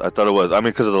it was. I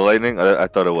mean, because of the lightning, I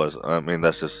thought it was. I mean,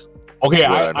 that's just. Okay,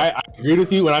 I agreed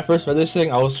with you when I first read this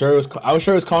thing. I was sure it was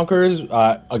Conqueror's.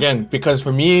 Again, because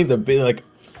for me, the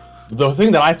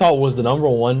thing that I thought was the number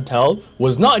one tell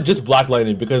was not just Black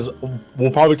Lightning, because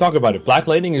we'll probably talk about it. Black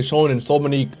Lightning is shown in so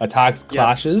many attacks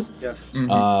clashes. Yes.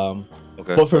 Mm-hmm.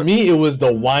 But for me, it was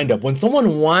the wind up. When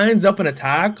someone winds up an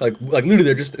attack, like literally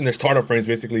they're just in their startup frames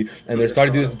basically, and they're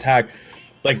starting to do this attack.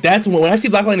 Like, that's when I see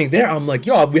Black Lightning there, I'm like,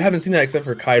 yo, we haven't seen that except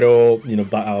for Kaido,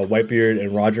 Whitebeard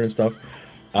and Roger and stuff.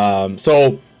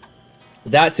 So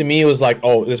that to me was like,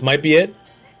 oh, this might be it.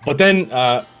 But then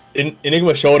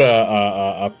Enigma showed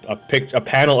a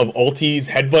panel of Ulti's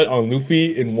headbutt on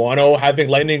Luffy in Wano having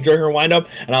lightning during her wind up,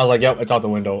 and I was like, yep, it's out the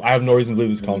window. I have no reason to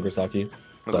believe this is Conqueror's Haki.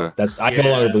 So I can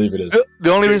no longer believe it is.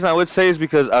 The only reason I would say is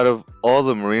because out of all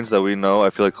the Marines that we know, I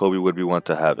feel like Kobe would be one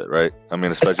to have it, right? I mean,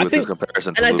 especially with his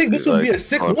comparison to Luffy, I think this would be a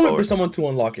sick moment for someone to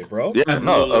unlock it, bro. Yeah,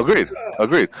 agreed.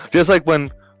 Just like when,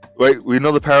 right, we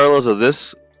know the parallels of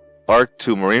this arc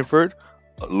to Marineford.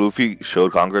 Luffy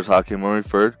showed Conqueror's Haki in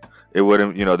Marineford. It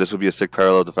wouldn't, this would be a sick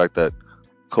parallel to the fact that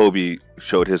Kobe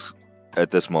showed his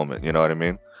at this moment. You know what I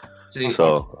mean?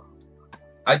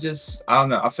 I don't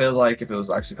know. I feel like if it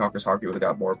was actually Conqueror's Haki, it would have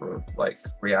got more of a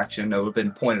reaction. It would have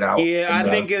been pointed out. Yeah, I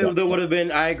think there would have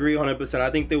been. I agree 100%.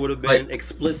 I think there would have been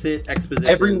explicit exposition.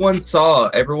 Everyone saw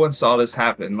this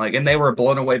happen, and they were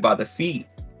blown away by the feat,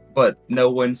 but no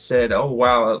one said, "Oh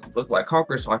wow, it looked like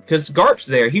Conqueror's Haki." Because Garp's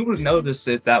there, he would have noticed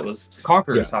if that was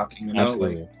Conqueror's Haki.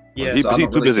 Absolutely. He's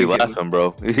too busy laughing,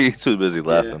 bro. He's too busy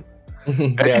laughing.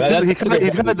 He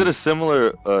kind of did a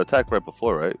similar attack right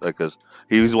before, right? Like, because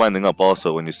he was winding up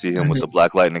also when you see him with the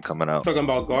Black Lightning coming out. Talking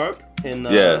about Garp in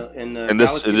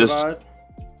this Divide?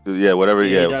 Whatever.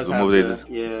 He has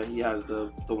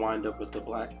the wind up with the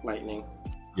Black Lightning.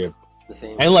 Yep. The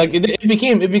same. And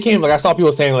it became like, I saw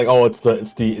people saying like, oh, it's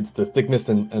the thickness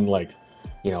and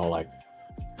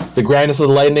the grandness of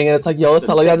the lightning, and it's like, yo, it's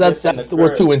not like that. That's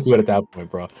we're too into it at that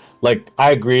point, bro. Like,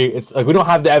 I agree. It's like we don't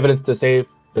have the evidence to say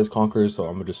there's Conquerors, so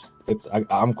I'm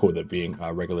cool with it being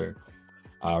regular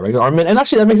armament, and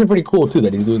actually that makes it pretty cool too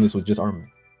that he's doing this with just armament.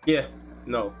 Yeah,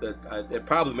 no, it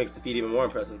probably makes the feat even more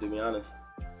impressive, to be honest.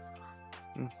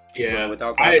 Yeah,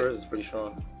 without Conquerors, it's pretty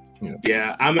strong.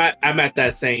 Yeah, I'm at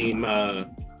that same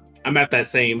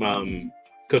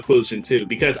conclusion too,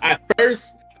 because at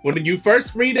first, when you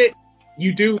first read it,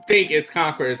 you do think it's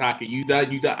Conqueror's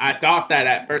Haki. I thought that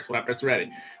at first when I first read it,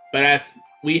 but as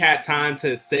we had time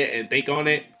to sit and think on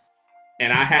it,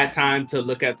 and I had time to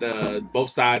look at both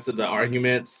sides of the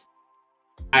arguments.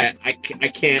 I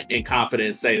can't in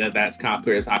confidence say that that's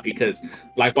Conqueror's Haki, because,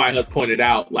 like White has pointed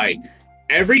out, like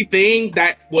everything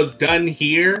that was done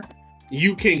here,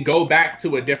 you can go back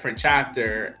to a different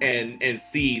chapter and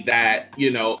see that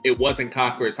it wasn't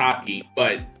Conqueror's Haki,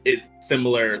 but it's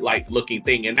similar looking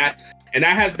thing, and that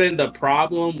has been the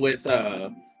problem with.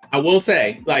 I will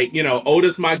say,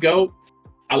 Oda's my GOAT.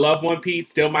 I love One Piece,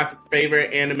 still my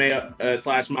favorite anime /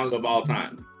 manga of all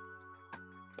time.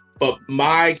 But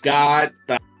my God,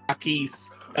 the Haki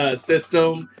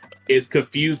system is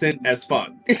confusing as fuck.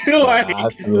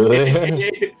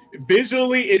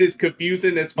 visually it is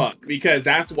confusing as fuck because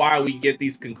that's why we get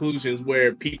these conclusions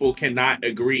where people cannot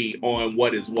agree on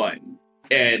what is what.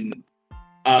 And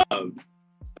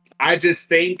I just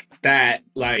think that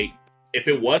like if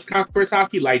it was Conqueror's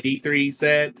Hockey, like D3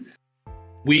 said,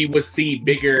 we would see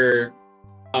bigger.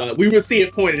 We would see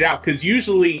it pointed out because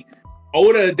usually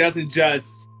Oda doesn't just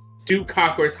do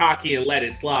Conqueror's Hockey and let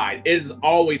it slide. It's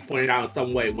always pointed out in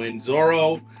some way. When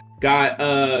Zoro got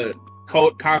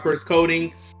Conqueror's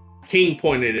coding, King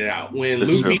pointed it out. When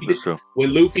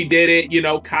Luffy did it, you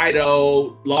know,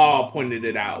 Kaido, Law pointed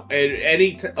it out.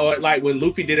 And or like when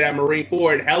Luffy did it at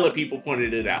Marineford, hella people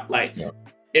pointed it out. Like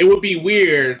it would be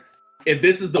weird if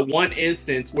this is the one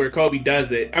instance where Koby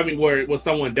does it. I mean, where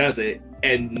someone does it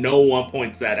and no one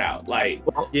points that out. Like,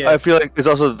 I feel like it's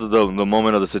also the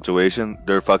moment of the situation.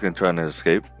 They're fucking trying to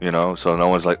escape, you know. So no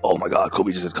one's like, "Oh my god,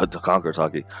 Koby just cut the Conqueror's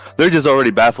Hockey." They're just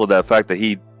already baffled that fact that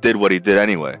he did what he did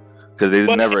anyway. Because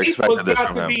they never expected this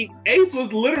from him. Ace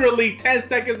was literally 10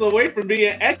 seconds away from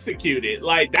being executed.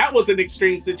 Like, that was an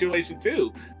extreme situation,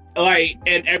 too. Like,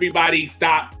 and everybody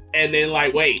stopped and then,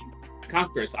 like, wait, it's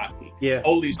Conqueror's Hockey. Yeah.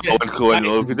 Holy shit.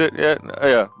 Luffy did?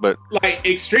 Yeah, but... Like,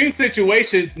 extreme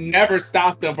situations never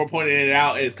stopped them from pointing it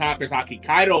out as Conqueror's Hockey.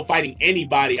 Kaido fighting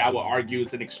anybody, I would argue,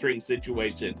 is an extreme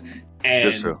situation. And,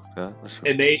 that's true. Yeah, that's true.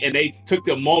 And they took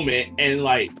a moment and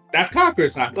like that's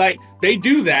Conqueror's Hockey. Like they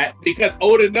do that because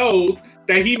Oda knows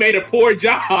that he made a poor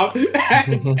job at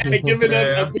giving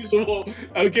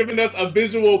us a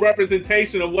visual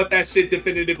representation of what that shit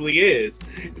definitively is.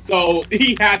 So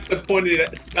he has to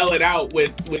spell it out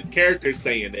with characters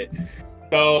saying it.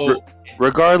 So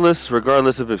regardless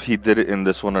if he did it in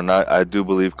this one or not, I do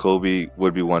believe Koby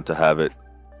would be one to have it.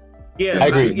 Yeah, I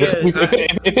agree.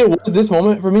 If it was this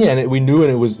moment for me and we knew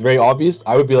and it was very obvious,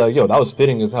 I would be like, yo, that was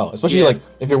fitting as hell. Especially like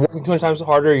if you're working 200 times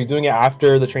harder, you're doing it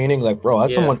after the training, like bro,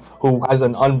 that's someone who has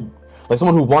someone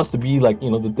who wants to be like,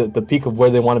 you know, the peak of where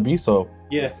they want to be. So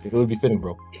yeah, it would be fitting,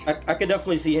 bro. I could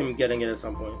definitely see him getting it at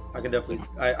some point. I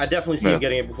definitely see him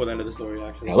getting it before the end of the story.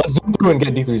 Actually, yeah, let's zoom through and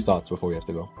get D3's thoughts before we have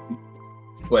to go.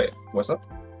 Wait, what's up?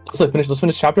 Let's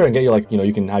finish chapter and get your like, you know,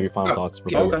 you can have your final thoughts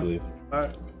before we have to leave. All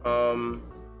right.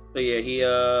 So yeah, he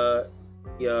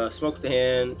smokes the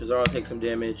hand. Pizarro takes some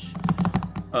damage.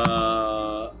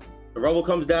 The rubble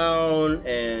comes down,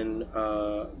 and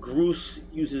Groose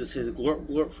uses his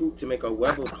glorp fruit to make a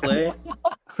web of clay.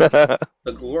 The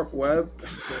glorp web.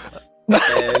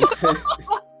 And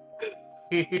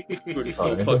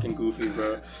so fucking goofy,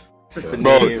 bro. Just the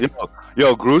name.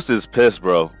 Yo, Groose is pissed,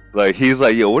 bro. Like he's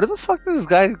like, yo, where the fuck did this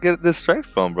guy get this strength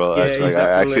from, bro?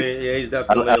 Yeah, he's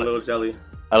definitely a little jelly.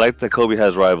 I like that Koby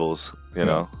has rivals, you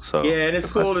know. So yeah, and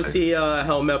it's cool to see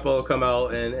Helmeppo come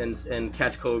out and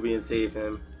catch Koby and save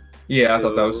him. Yeah, I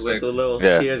thought that was sick. With the little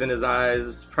tears in his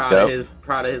eyes, proud of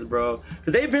his bro.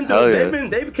 Because they've been through,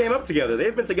 they came up together.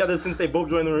 They've been together since they both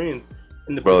joined the Marines.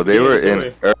 Bro, they were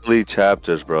in early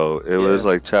chapters, bro. It was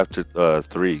like chapter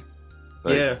 3.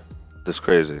 Like, that's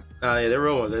crazy. Yeah, they're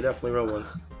real ones. They're definitely real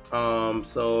ones.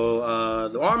 So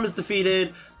the arm is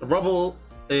defeated. The rubble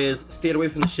is steered away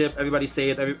from the ship. Everybody's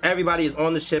saved. Everybody is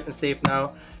on the ship and safe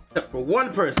now, except for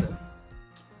one person.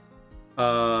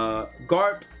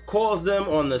 Garp calls them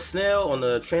on the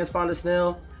transponder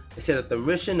snail. They say that the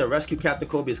mission to rescue Captain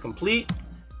Koby is complete.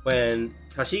 When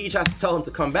Tashigi tries to tell him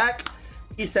to come back,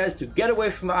 he says to get away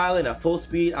from the island at full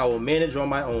speed. I will manage on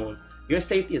my own. Your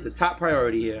safety is the top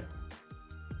priority here.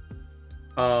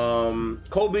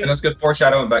 Koby, and that's good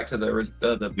foreshadowing back to the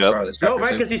start of this chapter. No,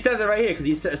 right, because he says it right here. Because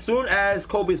he says as soon as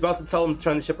Koby's about to tell him to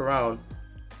turn the ship around.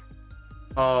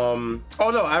 Oh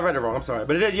no, I read it wrong. I'm sorry,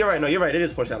 but it is. You're right. No, you're right. It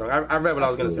is foreshadowing. I read what I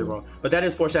was gonna say wrong, but that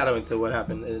is foreshadowing to what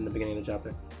happened in the beginning of the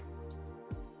chapter.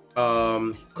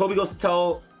 Koby goes to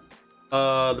tell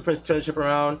the prince to turn the ship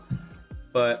around,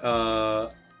 but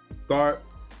Garp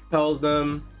tells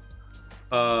them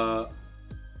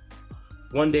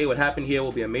one day what happened here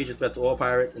will be a major threat to all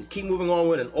pirates, and keep moving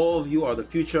onward, and all of you are the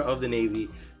future of the Navy.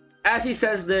 As he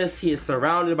says this, he is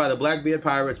surrounded by the Blackbeard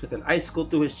pirates with an icicle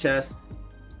through his chest,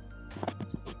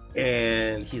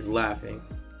 and he's laughing.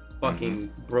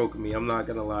 Fucking broke me. I'm not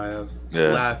gonna lie.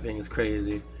 Laughing is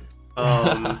crazy.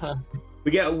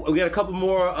 We get a couple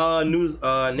more news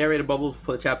narrated bubbles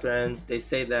before the chapter ends. They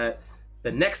say that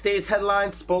the next day's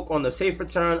headlines spoke on the safe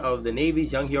return of the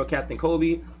Navy's young hero Captain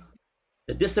Koby,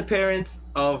 the disappearance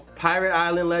of Pirate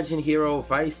Island legend hero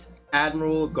Vice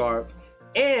Admiral Garp,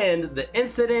 and the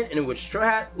incident in which Straw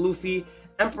Hat Luffy,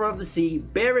 Emperor of the Sea,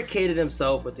 barricaded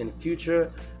himself within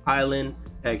Future Island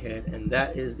Egghead. And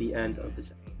that is the end of the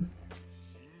chapter.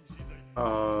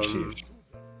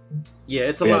 Yeah,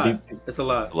 it's a lot. It's a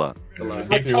lot.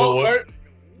 I told her.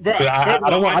 Bro, I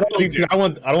don't want. I don't, told think, you. I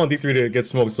want. I don't want D3 to get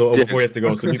smoked. So Yeah. before he has to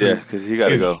go. So Yeah, because he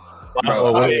gotta go.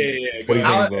 Bro, what Oh, do yeah, you- yeah, what do you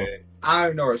go think, ahead. bro? I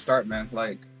don't know where to start, man.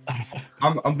 Like,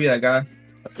 I'm gonna be that guy.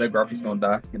 I said Garp is gonna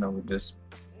die. You know,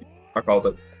 I called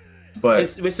it. But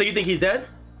So you think he's dead?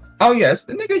 oh yes,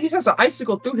 the nigga, he has an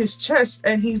icicle through his chest,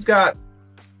 and he's got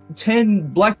 10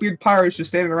 Blackbeard pirates just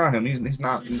standing around him. He's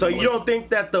not. So you don't think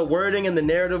that the wording in the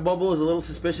narrative bubble is a little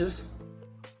suspicious?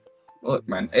 Look,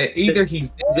 man. Either he's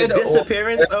The dead, or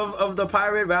disappearance of the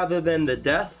pirate rather than the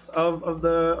death of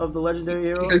the legendary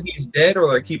hero. either he's dead, or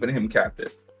they're keeping him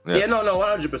captive. Yeah, no,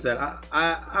 100%.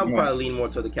 I would Yeah. probably lean more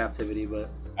to the captivity, but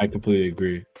I completely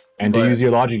agree. And But- to use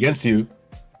your logic against you,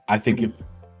 I think if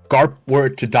Garp were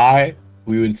to die,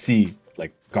 we would see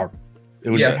like Garp. It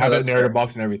would Yeah, have a that's narrative fair.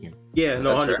 box and everything. yeah,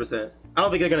 no, That's 100%. I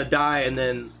don't think they're gonna die and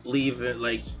then leave it.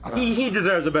 Like he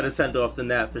deserves a better send off than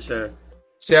that for sure.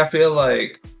 See, I feel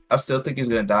like I still think he's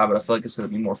gonna die, but I feel like it's gonna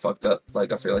be more fucked up.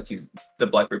 Like I feel like the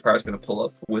Blackbeard Pirate's gonna pull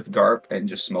up with Garp and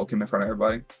just smoke him in front of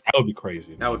everybody. That would be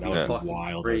crazy. That would be Yeah. fucking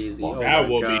wild. crazy. Oh That my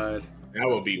will be- god, That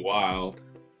would be wild.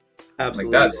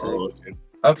 absolutely. that's- sick.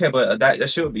 Okay, but that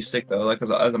shit would be sick though. Like as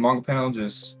a manga panel,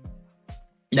 just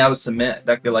that would cement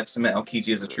that could like cement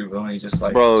Aokiji as a true villain. He just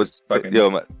like Bro, just fucking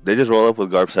they just roll up with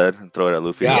Garp's head and throw it at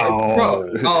Luffy. Yeah.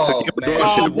 bro. Oh keep it man. going,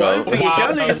 shit, bro. One Piece,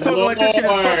 y'all niggas talking like this shit is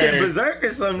fucking Lord. berserk or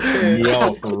some shit.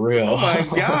 Yo, for real. Oh my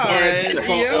Or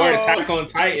god, Attack on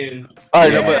Titan. All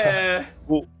right, no, but yeah.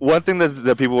 well, one thing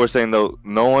that people were saying though,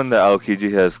 no one that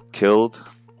Aokiji has killed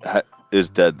is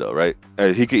dead though, right?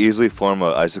 He could easily form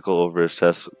an icicle over his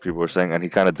chest. People were saying, and he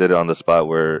kind of did it on the spot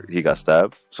where he got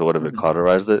stabbed. So what if it Mhm.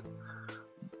 cauterized it?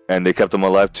 And they kept him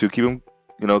alive to keep him,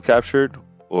 captured,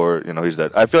 or he's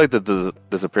dead. I feel like the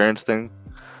disappearance thing.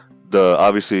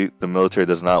 Obviously the military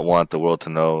does not want the world to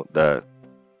know that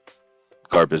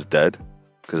Garp is dead,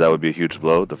 because that would be a huge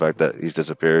blow. The fact that he's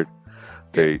disappeared,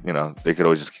 they could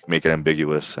always just make it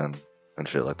ambiguous and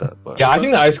shit like that. But Yeah, I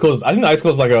think the icicle's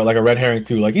like a red herring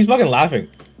too. Like he's fucking laughing.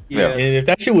 Yeah. And if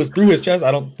that shit was through his chest,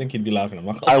 I don't think he'd be laughing. I'm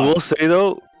not gonna I lie. will say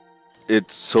though,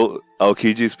 it's so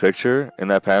Aokiji's picture in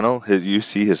that panel. You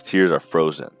see his tears are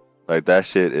frozen. Like that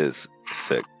shit is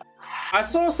sick. I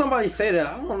saw somebody say that.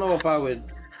 I don't know if I would.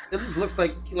 It just looks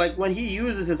like when he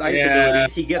uses his ice Yeah.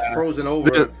 abilities, he gets frozen over.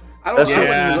 I That's don't true.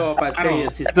 know if I'd I say don't-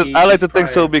 it's his I like to think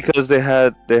teeth so crying. because they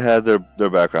had their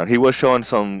background. He was showing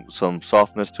some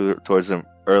softness towards him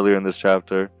earlier in this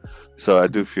chapter, so I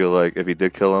do feel like if he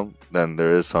did kill him, then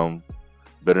there is some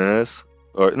bitterness,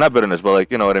 or not bitterness, but like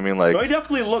you know what I mean, like No, he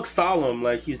definitely looks solemn.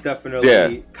 Like he's definitely Yeah.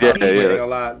 contemplating Yeah. a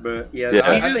lot. But yeah, Yeah.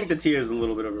 I think the tears a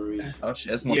little bit of a reach. Oh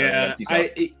shit, that's more Yeah, Peace I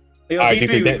out. Yo, Alright, D3,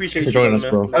 D3, we appreciate thanks you for joining man. us,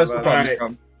 bro. That's the Bye-bye. problem. Alright.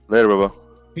 Come. later, Bubba.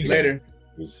 Peace. later.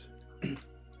 Peace.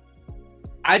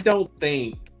 I don't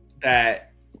think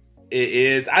that it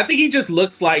is. I think he just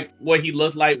looks like what he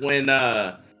looked like when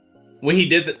he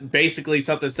did basically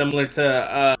something similar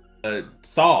to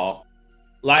Saul.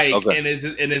 Like, Okay. and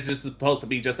it's just supposed to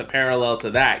be just a parallel to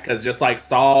that, because just like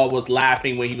Saul was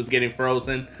laughing when he was getting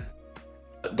frozen,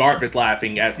 Garp is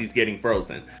laughing as he's getting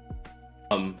frozen.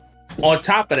 On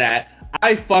top of that,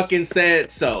 I fucking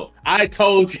said so. I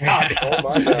told y'all. Oh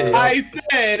my god. I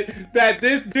said that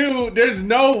this dude, there's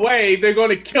no way they're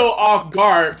gonna kill off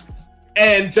Garp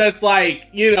and just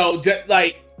like, just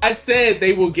like I said,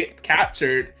 they will get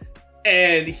captured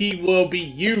and he will be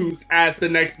used as the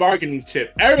next bargaining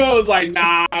chip. Everyone was like,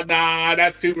 nah,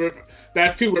 that's too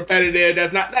repetitive.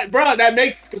 That's not that, bro. That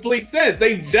makes complete sense.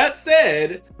 They just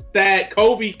said that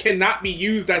Koby cannot be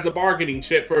used as a bargaining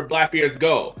chip for Blackbeard's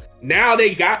Go. Now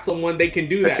they got someone they can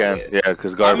do I that can, with. yeah,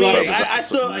 because I Garp. mean, Garp is I not-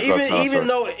 still Garp's even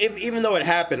not- even though it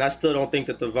happened, I still don't think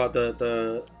that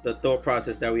the thought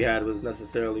process that we had was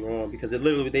necessarily wrong, because they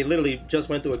literally just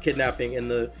went through a kidnapping in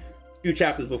the few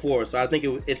chapters before, so I think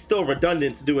it's still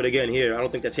redundant to do it again here. I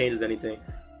don't think that changes anything.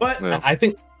 But Yeah. I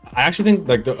actually think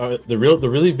like the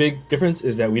really big difference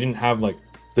is that we didn't have like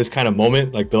this kind of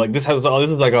moment. This is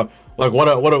like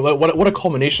what a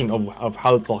culmination of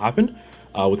how it's all happened.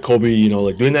 With Koby,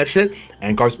 like doing that shit,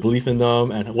 and Garp's belief in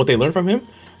them, and what they learned from him.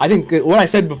 I think what I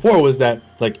said before was that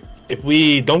like if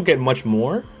we don't get much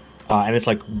more, and it's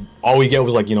like all we get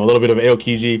was like a little bit of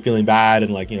Aokiji feeling bad,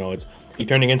 and like it's he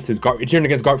turned against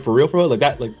Garp for real, like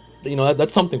that,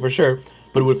 that's something for sure.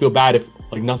 But it would feel bad if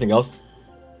like nothing else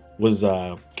was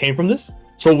came from this.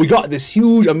 So we got this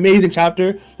huge, amazing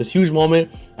chapter, this huge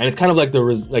moment, and it's kind of like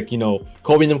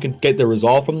Koby and them can get the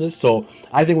resolve from this. So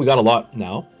I think we got a lot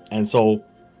now. And so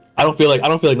I don't feel like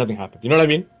nothing happened. You know what I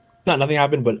mean? Not nothing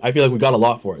happened, but I feel like we got a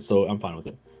lot for it, so I'm fine with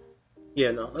it.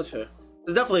 yeah, no, that's fair.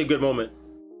 It's definitely a good moment.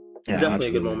 It's definitely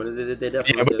a good moment. They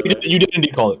definitely Yeah, but did it right. you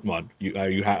didn't call it mod.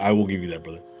 I will give you that,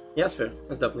 brother. Yeah, that's fair.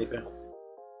 That's definitely fair.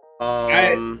 Go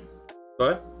ahead.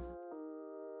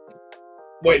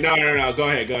 Wait, no. Go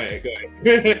ahead.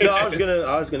 No,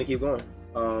 I was gonna keep going.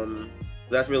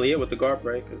 That's really it with the Garp,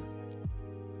 right? 'Cause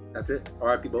that's it. All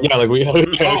right, people. Yeah, like we kind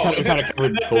of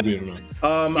covered Koby.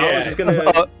 I was just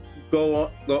gonna go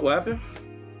on. What happened?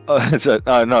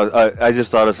 I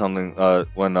just thought of something.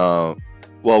 When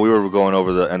we were going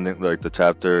over the ending, like the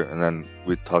chapter, and then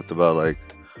we talked about like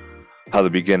how the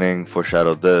beginning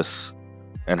foreshadowed this,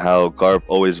 and how Garp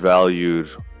always valued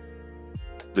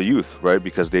the youth, right?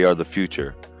 Because they are the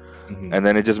future. Mm-hmm. And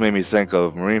then it just made me think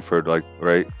of Marineford, like,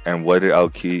 right? And what did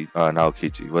what did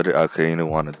Alkainu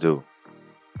want to do?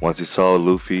 Once he saw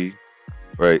Luffy,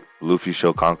 right? Luffy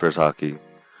show Conqueror's Haki.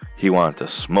 He wanted to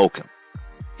smoke him.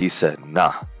 He said,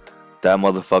 nah, that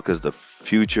motherfucker's the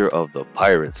future of the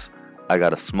pirates. I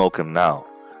gotta smoke him now.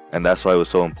 And that's why it was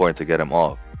so important to get him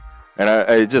off. And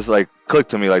I just like clicked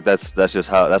to me, like that's just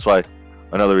how, that's why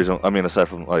another reason, I mean, aside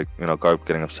from like, you know, Garp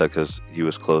getting upset because he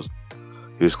was close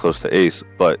to Ace,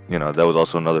 but you know, that was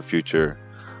also another future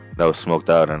that was smoked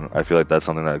out. And I feel like that's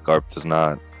something that Garp does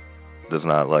not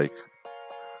like,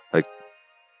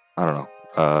 I don't know.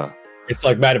 It's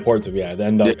like mad important to me, yeah.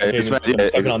 Then exactly,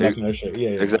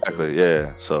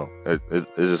 yeah. So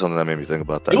it's just something that made me think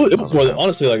about that.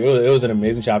 Honestly, like it was an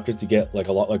amazing chapter to get like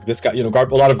a lot, like this guy, you know,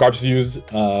 Garp, a lot of Garp's views.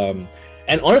 And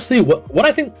honestly, what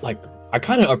I think, like, I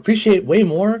kind of appreciate way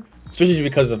more, especially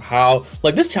because of how,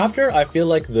 like, this chapter, I feel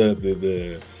like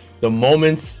the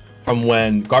moments from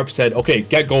when Garp said, "Okay,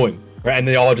 get going," right, and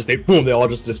they all just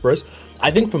disperse. I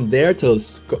think from there to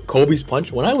Koby's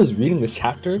punch, when I was reading this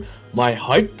chapter, my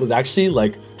hype was actually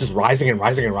like just rising and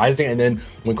rising and rising. And then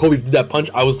when Koby did that punch,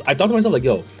 I thought to myself, like,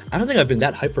 yo, I don't think I've been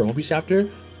that hyped for a One Piece chapter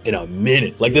in a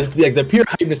minute. Like this, like the pure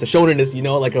hypeness, the shonenness, you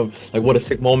know, like of like what a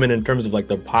sick moment in terms of like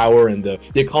the power and the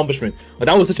accomplishment. Like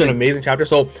that was such an amazing chapter.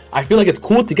 So I feel like it's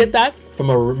cool to get that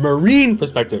from a marine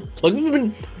perspective. Like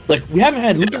we haven't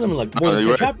had Luffy in like more than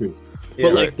 10 chapters. Yeah,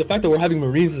 but like the fact that we're having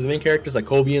Marines as the main characters, like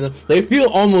Koby and them, they feel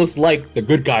almost like the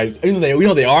good guys, even though we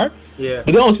know they are. Yeah.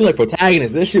 But they almost feel like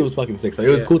protagonists. This shit was fucking sick. So it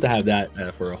was cool to have that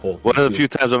for a whole. One of the few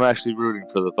times I'm actually rooting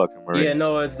for the fucking Marines. Yeah,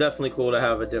 no, it's definitely cool to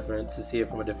have to see it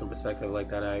from a different perspective like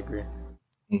that. I agree.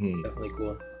 Mm-hmm. Definitely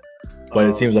cool. But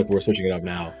it seems like we're switching it up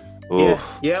now.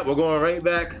 Yeah, we're going right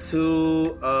back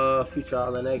to Future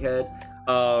Island Egghead.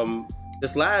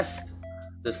 This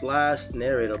last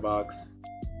narrator box.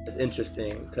 It's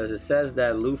interesting because it says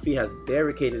that Luffy has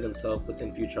barricaded himself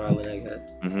within Future Island Egghead.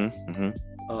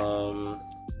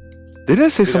 Didn't it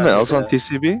say something else on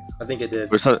TCB? I think it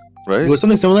did. Right? It was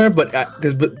something similar, but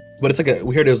it's like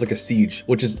we heard it was like a siege,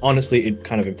 which is honestly it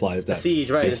kind of implies that a siege,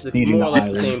 right? It's more or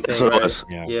less the same thing. So right?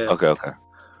 Yeah. Okay.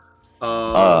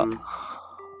 I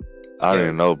don't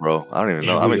even know, bro. I don't even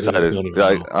know. I'm excited.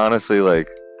 Like honestly, like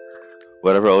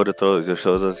whatever Oda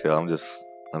shows us,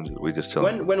 we just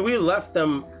chilling. When we left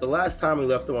them, the last time we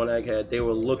left them on Egghead, they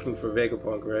were looking for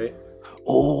Vegapunk, right?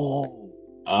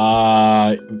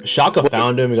 Shaka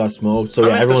found him. He got smoked. So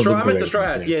everyone's looking for the Straw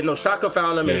Hats. Yeah, no, Shaka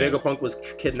found him, and Vegapunk was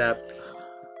kidnapped,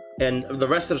 and the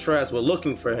rest of the Straw Hats were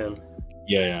looking for him.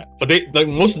 Yeah. But they like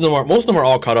most of them are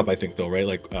all caught up, I think, though, right?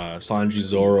 Like Sanji,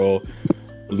 Zoro,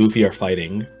 Luffy are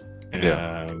fighting.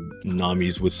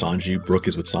 Nami's with Sanji. Brook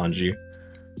is with Sanji.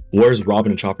 Where's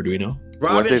Robin and Chopper? Do we know?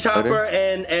 Robin, Chopper,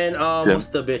 and what's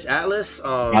the bitch? Atlas.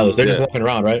 Atlas. They're just walking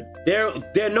around, right? They're going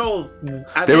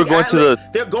to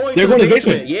the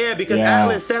basement. Yeah, because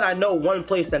Atlas said, "I know one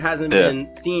place that hasn't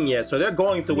been seen yet." So they're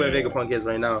going to where Vegapunk is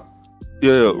right now.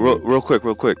 Yeah. Real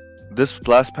quick. This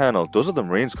last panel, those are the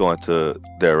Marines going to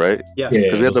there, right? Yeah.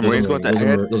 Because we have the Marines going to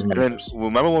Egghead. And then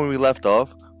remember when we left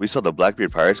off, we saw the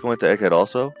Blackbeard Pirates going to Egghead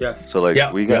also. Yeah. So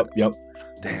like we got. Yep.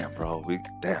 Damn, bro.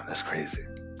 That's crazy.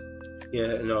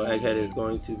 Yeah, no, Egghead is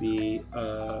going to be.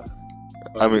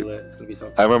 It's gonna be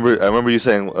something. I remember you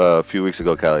saying a few weeks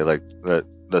ago, Callie, like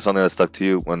that's something that stuck to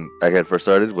you when Egghead first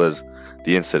started was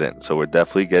the incident. So we're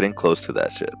definitely getting close to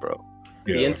that shit, bro.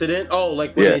 Yeah. The incident? Oh,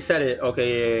 like when they said it.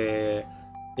 Okay,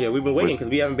 yeah. We've been waiting because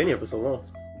we haven't been here for so long.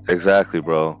 Exactly,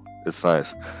 bro. It's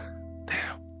nice.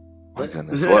 Damn. My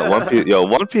goodness.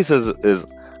 One Piece has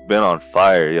been on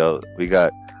fire, yo. We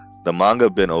got the manga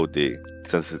been OD.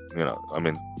 Since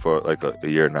for like a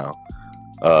year now,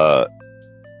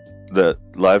 the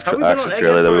live action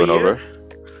trailer that we went over.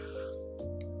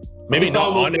 Maybe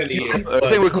not on it. I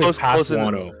think we're close.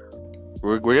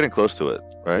 We're getting close to it,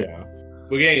 right? Yeah,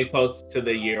 we're getting close to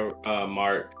the year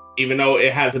mark. Even though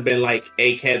it hasn't been like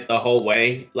Egghead the whole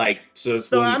way, like since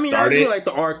when we started. I mean like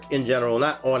the arc in general,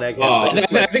 not on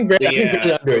Egghead. I think barely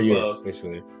under a year,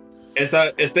 basically.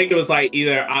 I think it was like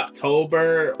either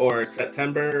October or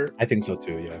September. I think so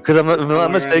too, yeah. Because if I'm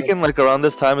not mistaken, like around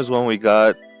this time is when we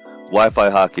got Wi-Fi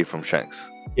hockey from Shanks.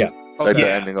 Yeah. Like the Yeah.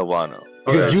 ending of Wano.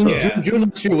 Because Okay, June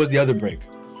last year was the other break.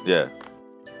 Yeah.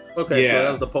 Okay, so Yeah. that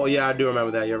was the post. Yeah, I do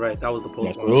remember that. You're right. That was the Yeah,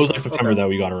 post. so it was like September that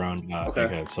we got around Okay.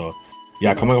 Egghead. So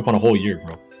yeah, coming up on a whole year,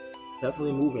 bro.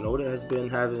 Definitely moving. Oda has been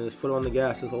having his foot on the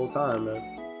gas this whole time,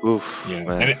 man. Oof. Yeah,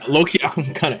 Man. and low-key,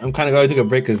 I'm kind of glad I took a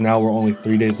break because now we're only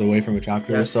 3 days away from a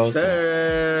chapter or Yes, so.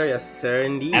 sir. Yes, sir,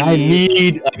 indeed. And I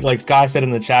need, like Sky said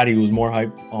in the chat, he was more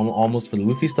hype almost for the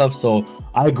Luffy stuff. So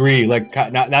I agree. Like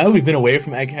now that we've been away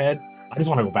from Egghead, I just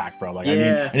want to go back, bro. Like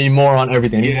Yeah. I need more on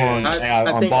everything. I need Yeah. more on,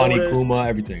 I on think Bonnie, Oda- Kuma,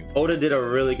 everything. Oda did a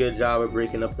really good job of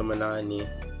breaking up the monotony.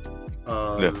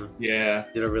 Yeah.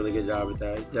 Did a really good job with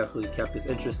that. He definitely kept us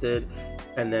interested,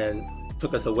 and then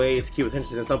took us away to keep us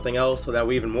interested in something else, so that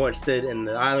we're even more interested in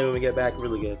the island when we get back.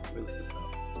 Really good stuff.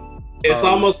 It's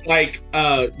almost like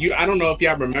I don't know if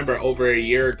y'all remember over a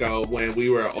year ago when we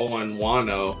were on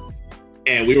Wano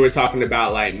and we were talking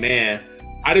about like, man,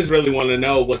 I just really want to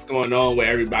know what's going on with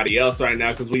everybody else right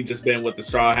now because we just been with the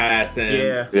Straw Hats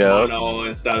and Wano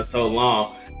and stuff so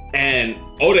long. And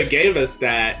Oda gave us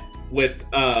that with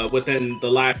within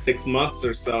the last 6 months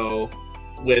or so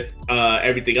with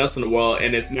everything else in the world,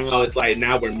 and it's like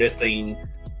now we're missing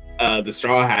the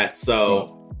Straw Hats.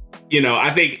 So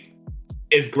I think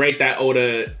it's great that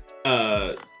Oda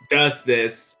does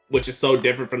this, which is so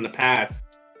different from the past,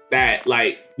 that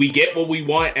like we get what we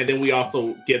want and then we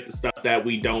also get the stuff that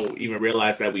we don't even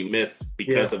realize that we miss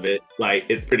because of it. Like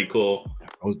it's pretty cool.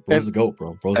 Bro's a goat,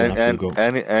 bro. Bro's an absolute goat.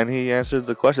 And he answered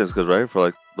the questions because right for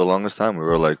like the longest time we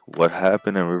were like, what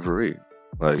happened in Reverie?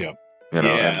 Like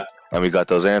and we got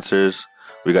those answers.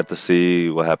 We got to see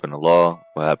what happened to Law,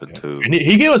 what happened to. And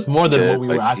he gave us more than what we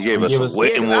were asking. He gave us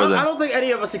way more than. I don't think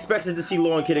any of us expected to see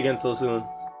Law and Kid again so soon.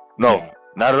 No,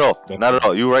 not at all. Definitely. Not at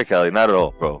all. You were right, Callie. Not at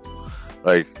all, bro.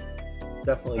 Like.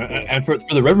 Definitely. And for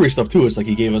the Reverie stuff too, it's like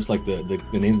he gave us like the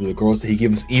names of the girls. He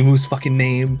gave us Emu's fucking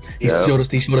name. He showed us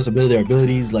their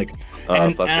abilities. Like,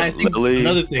 and I think Lily,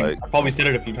 another thing, I probably said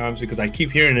it a few times because I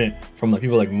keep hearing it from like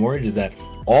people like Morage, is that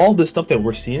all the stuff that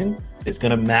we're seeing is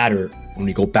gonna matter when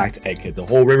we go back to Egghead. The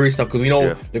whole Reverie stuff, because we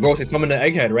know the girl is coming to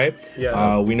Egghead, right?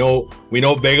 Yeah. We know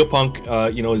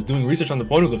Vegapunk, is doing research on the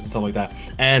poneglyphs and stuff like that.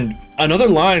 And another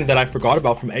line that I forgot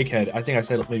about from Egghead, I think I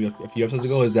said maybe a few episodes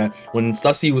ago, is that when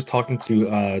Stussy was talking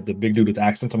to the big dude with the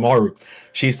accent, Tamaru,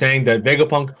 she's saying that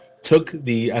Vegapunk took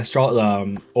the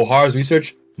O'Hara's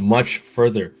research much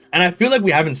further. And I feel like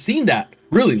we haven't seen that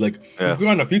really. Like we've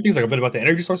gone a few things like a bit about the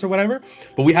energy source or whatever,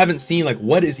 but we haven't seen like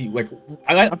what is he like.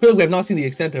 I feel like we have not seen the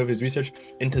extent of his research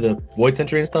into the Void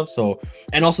Century and stuff. So,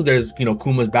 and also there's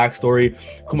Kuma's backstory,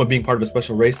 Kuma being part of a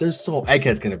special race.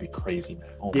 Egghead's gonna be crazy, man.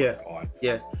 Oh my god.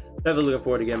 Yeah. Definitely looking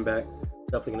forward to getting back.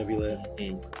 Definitely gonna be lit.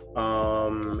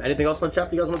 Anything else on the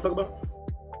chapter you guys want to talk about?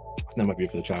 That might be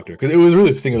it for the chapter because it was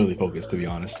really singularly focused, to be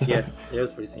honest. Yeah, it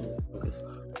was pretty singularly focused.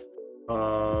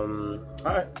 All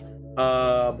right.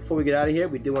 Before we get out of here,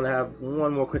 we do want to have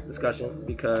one more quick discussion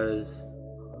because,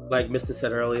 like Mr.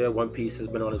 said earlier, One Piece has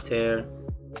been on a tear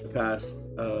the past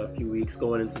few weeks,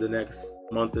 going into the next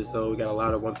month or so. We got a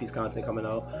lot of One Piece content coming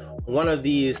out. One of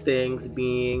these things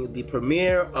being the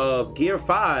premiere of Gear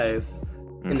 5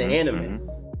 in the anime.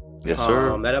 Yes,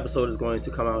 sir. That episode is going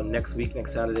to come out next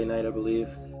Saturday night, I believe.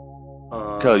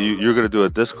 Kel, you're gonna do a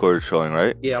Discord showing,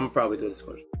 right? Yeah, I'm gonna probably do a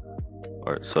Discord.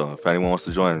 All right, so if anyone wants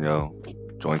to join,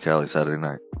 join Cali Saturday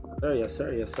night. Yes, sir.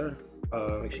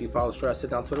 Make sure you follow Stress Sit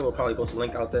Down Twitter. We'll probably post a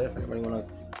link out there if anybody want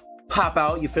to pop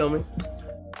out. You feel me?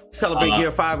 Celebrate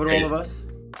Gear 5 with all of us.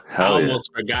 I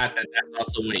almost forgot that that's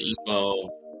also when Evo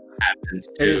happens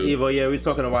too. It is Evo, yeah. We're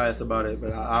talking to YS about it,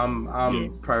 but I'm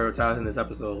prioritizing this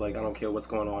episode. Like, I don't care what's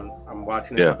going on. I'm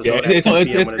watching this episode. It's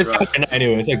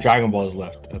anyway. It's like Dragon Ball's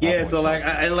left. Yeah, so like,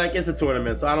 it's a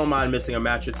tournament, so I don't mind missing a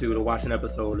match or two to watch an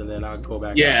episode, and then I'll go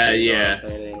back.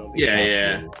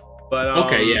 But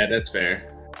okay, yeah, that's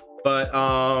fair. But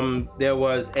there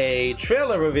was a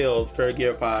trailer revealed for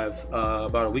Gear 5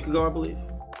 about a week ago, I believe.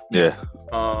 Yeah.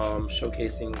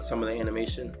 Showcasing some of the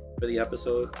animation for the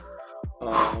episode.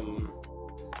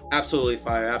 Absolutely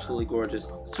fire, absolutely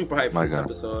gorgeous, super hyped for this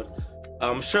episode.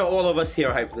 I'm sure all of us here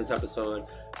are hyped for this episode,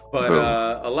 but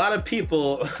a lot of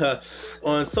people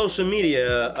on social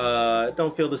media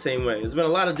don't feel the same way. There's been a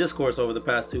lot of discourse over the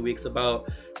past 2 weeks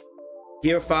about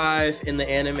Gear 5 in the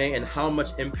anime and how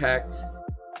much impact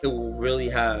it will really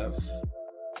have.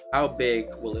 How big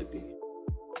will it be?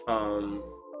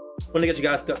 I want to get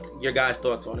your guys'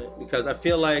 thoughts on it, because I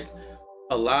feel like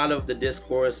a lot of the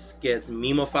discourse gets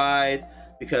memeified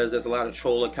because there's a lot of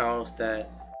troll accounts that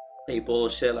say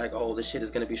bullshit like, oh, this shit is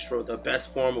going to be the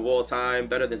best form of all time,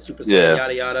 better than Super Saiyan,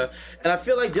 yada yada. And I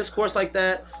feel like discourse like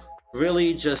that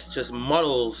really just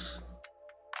muddles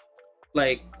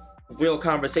like real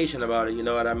conversation about it. You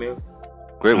know what I mean?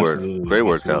 Great Absolutely, word. Great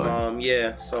word, absolutely. Callie.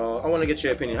 Yeah. So I want to get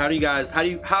your opinion. How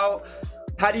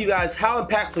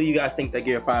impactful you guys think that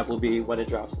Gear 5 will be when it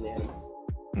drops in the anime?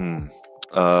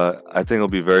 I think it'll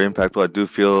be very impactful. I do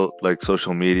feel like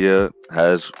social media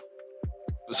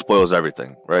spoils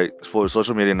everything, right?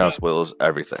 Social media now spoils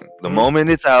everything. The moment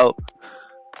it's out,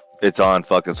 it's on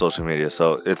fucking social media.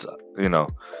 So it's,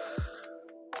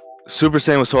 Super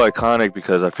Saiyan was so iconic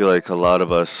because I feel like a lot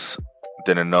of us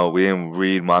didn't know. We didn't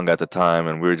read manga at the time,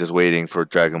 and we were just waiting for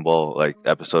Dragon Ball, like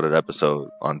episode at episode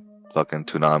on fucking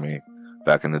Toonami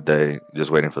back in the day,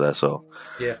 just waiting for that. So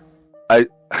yeah,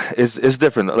 it's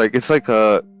different. Like it's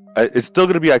still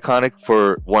gonna be iconic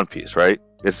for One Piece, right?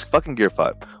 It's fucking Gear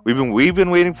 5. We've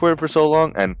been waiting for it for so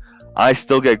long, and I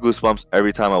still get goosebumps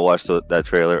every time I watch that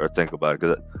trailer or think about it.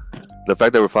 Because the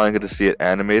fact that we're finally going to see it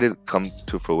animated come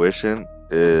to fruition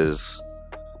is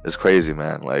crazy,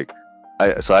 man. Like,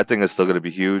 so I think it's still going to be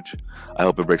huge. I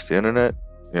hope it breaks the internet.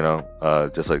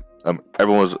 Just like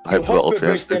everyone was hyped for Ultra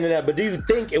breaks the internet, but do you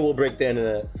think it will break the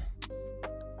internet?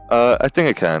 I think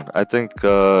it can. I think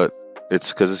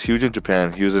it's because it's huge in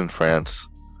Japan, huge in France.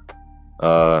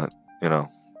 We'll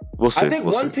see. I think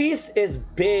One Piece is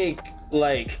big,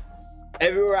 like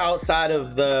everywhere outside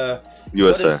of the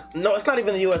USA. No, it's not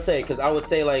even the USA, because I would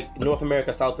say like North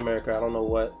America, South America. I don't know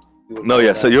what. No,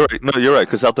 yeah. So you're right. No, you're right.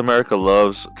 Because South America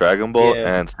loves Dragon Ball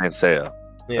and Saint Seiya.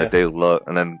 Yeah. Like they love,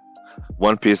 and then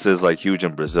One Piece is like huge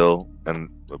in Brazil,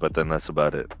 but then that's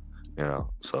about it.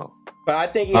 So. But I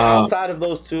think outside of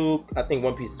those two, I think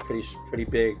One Piece is pretty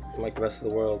big, like the rest of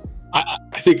the world.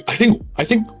 I think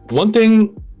one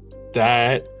thing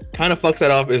that kind of fucks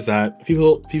that up is that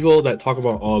people that talk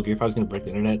about Gear 5 is gonna break the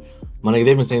internet, they've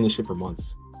been saying this shit for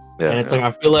months. Yeah, and it's like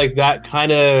I feel like that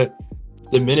kind of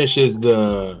diminishes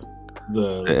the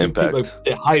impact, like,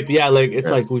 the hype. Yeah, like it's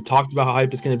like we talked about how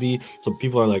hype is gonna be, so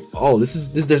people are like, oh, there's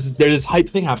this hype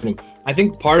thing happening. I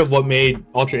think part of what made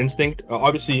Ultra Instinct,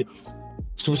 obviously,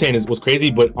 Super Saiyan was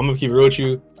crazy, but I'm gonna keep it real with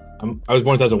you. I was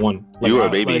born in 2001. Like, you were a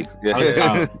baby. I was a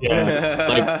child. Yeah.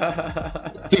 Like,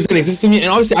 Super Saiyan exists to me,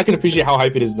 and obviously I can appreciate how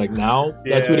hype it is like now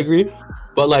to a degree.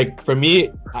 But like for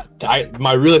me,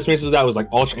 my real experience with that was like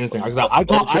Ultra Instinct. Because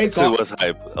Ultra Instinct was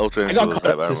hype. Ultra Instinct was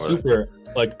hype. I got Super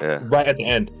right at the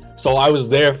end, so I was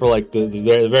there for like the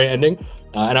very ending,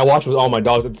 and I watched with all my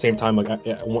dogs at the same time, like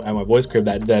at my boys' crib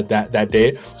that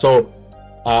day. So,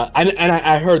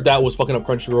 I heard that was fucking up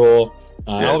Crunchyroll.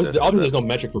 Obviously there's no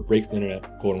metric for breaks the internet,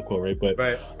 quote unquote, right? But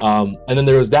and then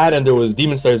there was that, and there was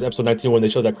Demon Slayer's episode 19 when they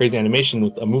showed that crazy animation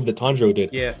with a move that Tanjiro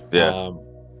did.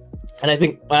 And I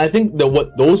think that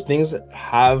what those things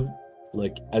have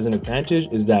like as an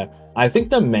advantage is that I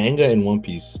think the manga in One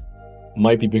Piece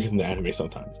might be bigger than the anime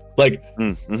sometimes. Like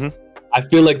I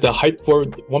feel like the hype for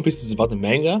One Piece is about the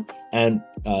manga, and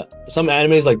some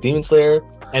animes like Demon Slayer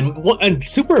and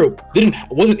Super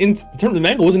wasn't in the term. The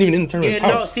manga wasn't even in the term.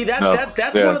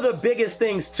 That's one of the biggest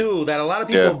things too that a lot of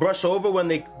people brush over when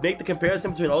they make the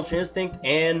comparison between Ultra Instinct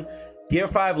and Gear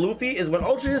 5 Luffy. Is when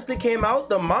Ultra Instinct came out,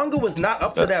 the manga was not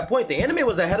up to that point. The anime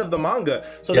was ahead of the manga,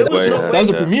 so there was no way. That was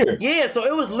a premiere. Yeah, so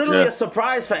it was literally a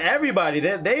surprise for everybody.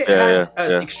 They had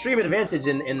an extreme advantage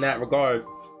in that regard.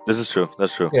 This is true.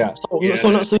 That's true. Yeah. So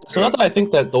not that I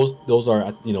think that those are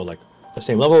at, like the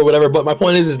same level or whatever, but my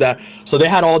point is that so they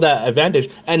had all that advantage,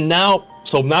 and now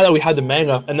that we had the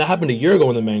manga, and that happened a year ago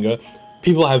in the manga,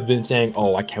 people have been saying,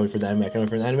 oh, I can't wait for the anime, I can't wait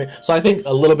for the anime. So I think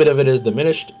a little bit of it is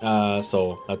diminished.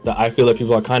 So I feel like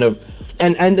people are kind of,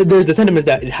 and there's the sentiment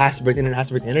that it has to break the internet, it has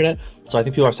to break the internet. So I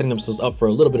think people are setting themselves up for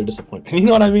a little bit of disappointment. You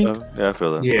know what I mean? Yeah, I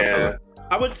feel that. Yeah.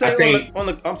 I would say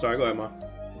I'm sorry, go ahead, Ma.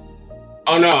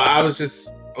 Oh no, I was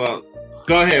just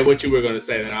go ahead. What you were going to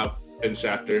say, then I'll finish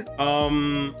after.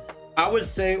 I would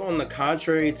say on the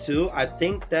contrary too. I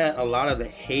think that a lot of the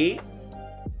hate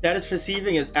that it's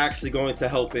receiving is actually going to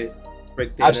help it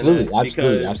break the internet.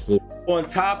 Absolutely. On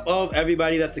top of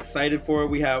everybody that's excited for it,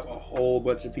 we have a whole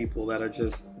bunch of people that are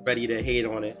just ready to hate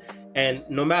on it. And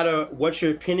no matter what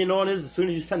your opinion on is, as soon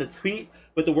as you send a tweet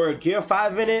with the word Gear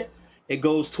 5 in it, it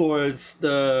goes towards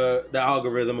the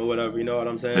algorithm or whatever. You know what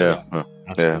I'm saying? Yeah.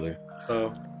 Absolutely.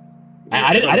 So.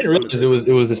 I didn't realize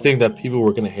it was this thing that people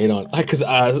were gonna hate on. Because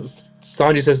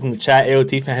Sanji says in the chat,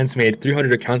 AOT fans made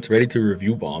 300 accounts ready to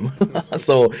review bomb.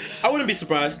 So I wouldn't be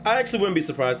surprised. I actually wouldn't be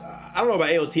surprised. I don't know about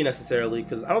AOT necessarily,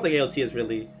 because I don't think AOT has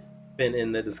really been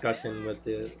in the discussion with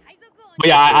this. But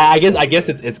yeah, I guess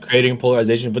it's creating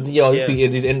polarization. But these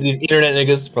internet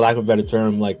niggas, for lack of a better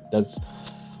term, like it's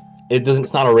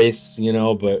not a race,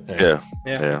 But yeah.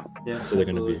 So they're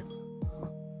gonna be.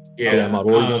 Yeah. What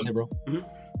were you gonna say, bro?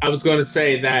 I was going to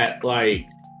say that, like,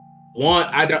 one,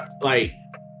 I don't like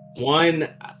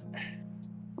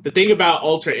the thing about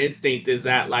Ultra Instinct is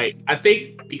that, like, I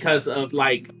think because of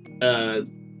like the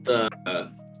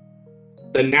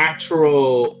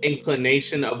natural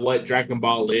inclination of what Dragon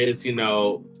Ball is, you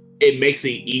know, it makes it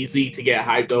easy to get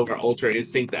hyped over Ultra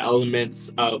Instinct. The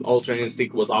elements of Ultra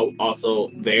Instinct was also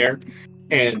there,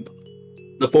 and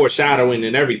the foreshadowing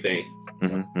and everything.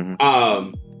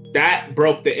 That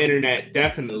broke the internet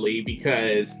definitely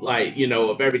because, like, you know,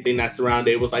 of everything that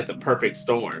surrounded it was like the perfect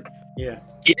storm. Yeah.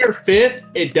 Gear 5th,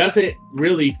 it doesn't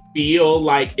really feel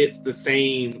like it's the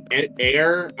same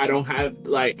air. I don't have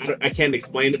I can't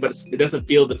explain it, but it doesn't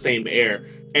feel the same air.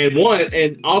 And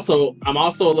also I'm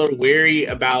also a little weary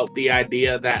about the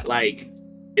idea that like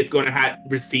it's going to have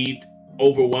received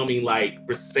overwhelming like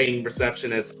same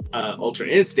reception as Ultra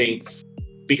Instinct,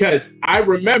 because I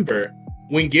remember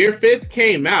when Gear 5th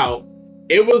came out,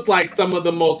 it was like some of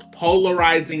the most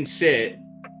polarizing shit.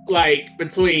 Like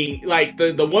between like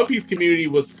the One Piece community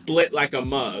was split like a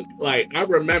mug. Like I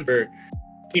remember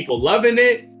people loving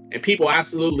it and people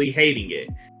absolutely hating it.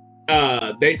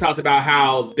 They talked about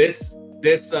how this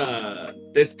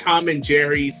Tom and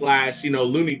Jerry /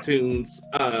 Looney Tunes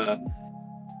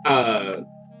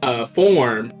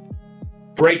form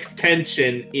breaks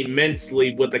tension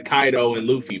immensely with the Kaido and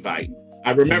Luffy fight.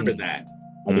 I remember that.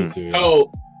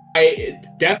 So I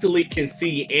definitely can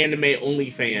see anime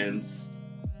only fans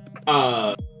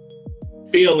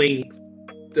feeling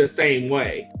the same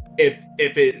way if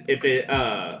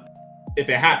it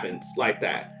happens like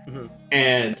that.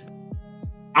 And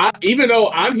even though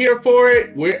I'm here for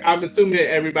it, I'm assuming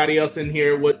that everybody else in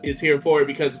here is here for it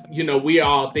because, you know, we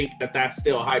all think that that's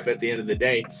still hype at the end of the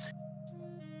day.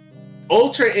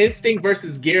 Ultra Instinct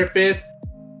versus Gear 5th,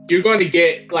 you're going to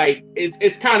get like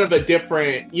it's kind of a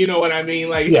different, you know what I mean?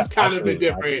 Like it's kind of a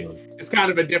different. It's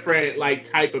kind of a different like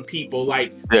type of people.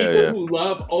 Like people who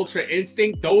love Ultra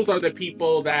Instinct, those are the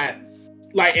people that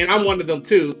like, and I'm one of them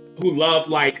too, who love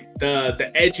like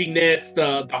the edginess,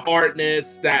 the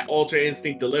hardness that Ultra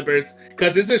Instinct delivers,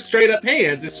 because it's just straight up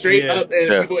hands. It's straight up,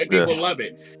 and people love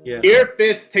it. Gear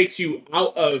 5th takes you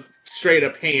out of straight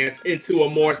up hands into a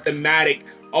more thematic.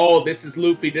 Oh, this is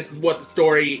Luffy. This is what the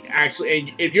story actually.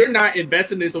 And if you're not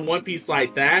invested into One Piece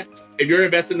like that, if you're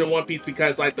invested in One Piece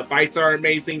because like the fights are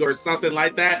amazing or something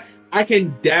like that, I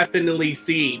can definitely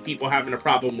see people having a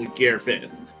problem with Gear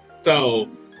 5th. So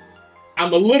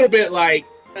I'm a little bit like,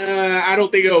 I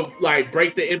don't think it'll like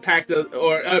break the impact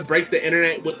or break the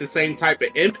internet with the same type of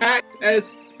impact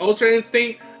as Ultra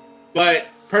Instinct. But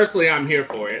personally, I'm here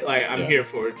for it. Like I'm here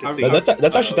for it to see.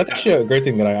 That's actually a great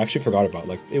thing that I actually forgot about.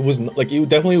 Like it was like it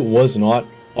definitely was not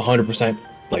 100%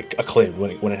 like acclaimed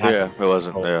when it happened. Yeah, it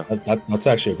wasn't. So that's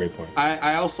actually a great point.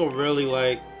 I also really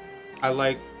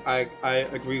I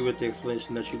agree with the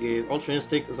explanation that you gave. Ultra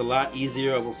Instinct is a lot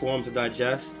easier of a form to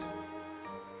digest,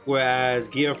 whereas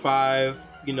Gear 5,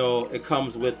 you know, it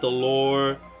comes with the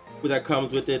lore that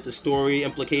comes with it, the story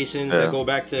implications that go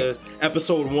back to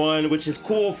episode 1, which is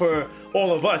cool for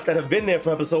all of us that have been there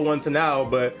from episode 1 to now,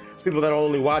 but people that are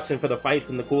only watching for the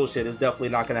fights and the cool shit is definitely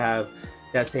not going to have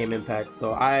that same impact.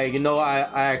 So I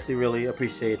actually really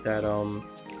appreciate that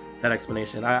that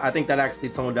explanation. I think that actually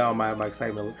toned down my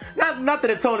excitement. Not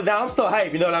that it toned it down, I'm still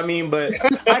hyped, you know what I mean? But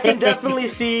I can definitely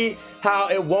see how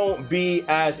it won't be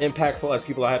as impactful as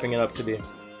people are hyping it up to be.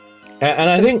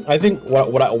 And I think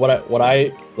what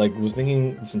I like was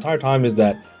thinking this entire time is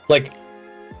that like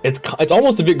it's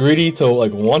almost a bit greedy to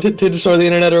like want it to destroy the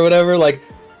internet or whatever. Like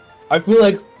I feel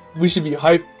like we should be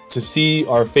hyped to see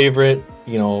our favorite,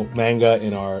 you know, manga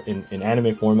in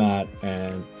anime format,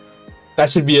 and that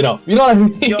should be enough. You know what I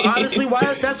mean? Yo, honestly,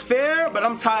 that's fair, but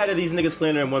I'm tired of these niggas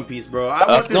slandering One Piece, bro.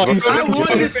 I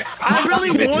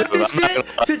really want this shit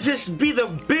to just be the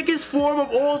biggest form of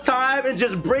all time and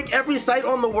just break every site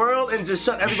on the world and just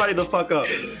shut everybody the fuck up.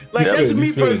 Like, that's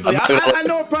me personally. I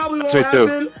know it probably won't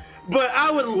happen, but I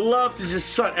would love to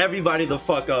just shut everybody the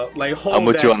fuck up. Like, hold I'm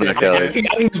with that you on shit, that, Kelly. I can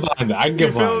get behind that.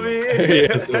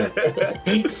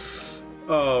 Yes,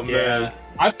 oh, man. Yeah.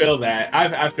 I feel that.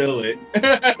 I feel it.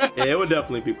 Yeah, it would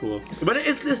definitely be cool. But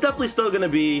it's definitely still gonna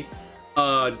be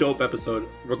a dope episode,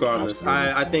 regardless.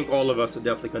 I think all of us are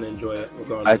definitely gonna enjoy it,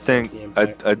 regardless.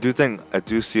 I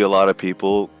do see a lot of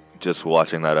people just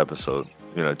watching that episode.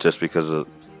 You know, just because of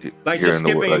like just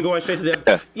skipping and going straight to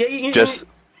the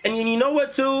and you know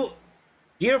what too?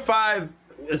 Gear 5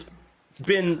 has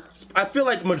been. I feel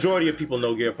like majority of people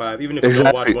know Gear 5, even if you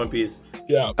don't watch One Piece.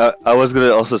 Yeah. I was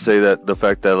gonna also say that the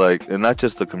fact that like, and not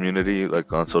just the community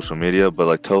like on social media, but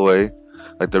like Toei,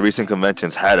 like the recent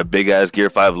conventions had a big ass Gear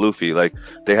 5 Luffy. Like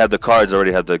they had the cards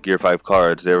already, had the Gear 5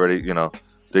 cards. They already, you know,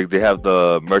 they have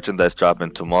the merchandise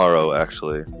dropping tomorrow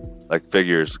actually, like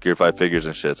figures, Gear 5 figures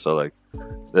and shit. So like,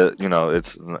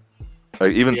 it's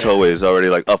like even Toei is already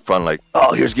like upfront, like,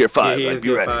 oh, here's Gear 5, Yeah, like be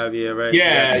Gear ready. 5, yeah, right.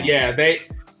 Yeah.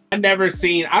 I never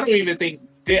seen. I don't even think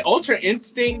did Ultra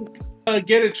Instinct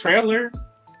get a trailer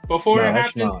before it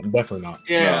happened. No, definitely not.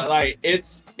 Yeah, No. like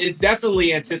it's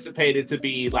definitely anticipated to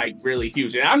be like really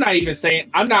huge. And I'm not even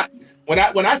saying when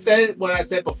I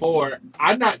said before,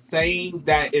 I'm not saying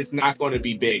that it's not going to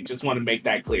be big. Just want to make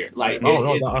that clear. Like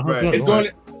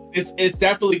it's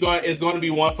definitely going to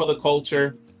be one for the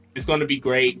culture. It's going to be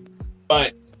great.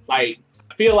 But like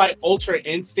I feel like Ultra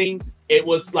Instinct, it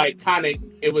was like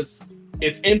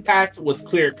its impact was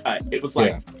clear cut. It was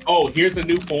like, oh, here's a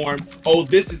new form. Oh,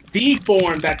 this is the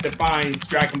form that defines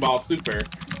Dragon Ball Super,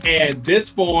 and this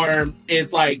form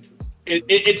is like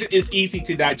it's easy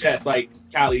to digest. Like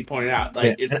Callie pointed out,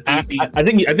 like it's easy. I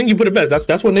think you put it best.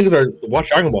 That's what niggas are watch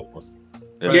Dragon Ball for.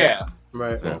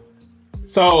 Right. Yeah.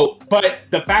 So, but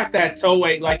the fact that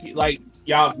Toei, like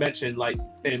y'all mentioned, like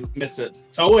and Mr.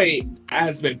 Toei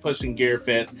has been pushing Gear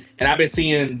 5th, and I've been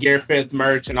seeing Gear 5th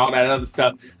merch and all that other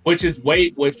stuff, which is way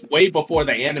before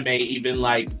the anime even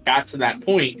like got to that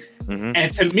point. Mm-hmm.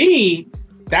 And to me,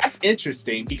 that's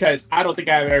interesting because I don't think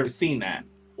I've ever seen that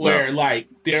where like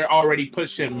they're already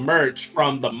pushing merch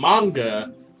from the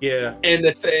manga. Yeah. And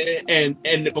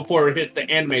before it hits the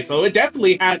anime. So it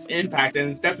definitely has impact,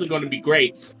 and it's definitely going to be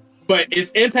great. But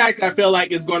its impact, I feel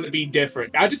like, is going to be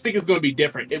different. I just think it's going to be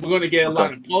different. We're going to get a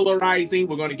lot of polarizing.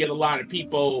 We're going to get a lot of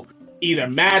people either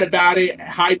mad about it,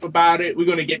 hype about it. We're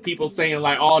going to get people saying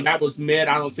like, "Oh, that was mid.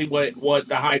 I don't see what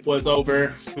the hype was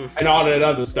over," and all that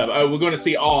other stuff. We're going to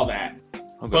see all that.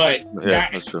 Okay. But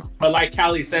that's true. But like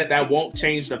Callie said, that won't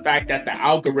change the fact that the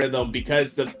algorithm,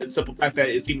 because the simple fact that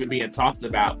it's even being talked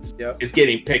about, is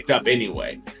getting picked up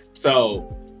anyway.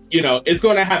 So, it's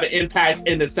going to have an impact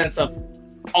in the sense of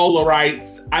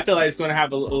polarize. I feel like it's going to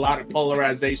have a lot of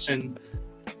polarization,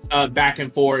 back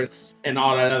and forth, and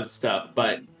all that other stuff.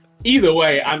 But either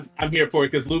way, I'm here for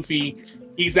it because Luffy,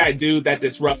 he's that dude that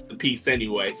disrupts the peace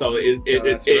anyway. So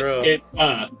it's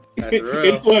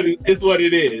what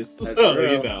it is. That's so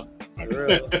real. That's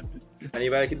real.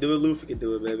 Anybody can do it. Luffy can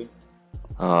do it, baby.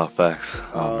 Oh, facts.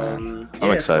 Oh man, I'm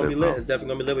excited. It's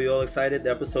definitely gonna be lit. We're all excited. The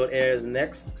episode airs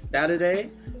next Saturday.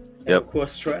 And of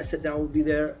course, Troy Sit Down will be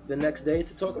there the next day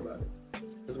to talk about it.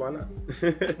 Because why not?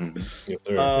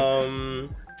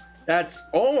 Mm-hmm. That's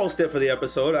almost it for the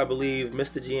episode. I believe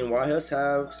Mr. G and Wahus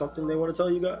have something they want to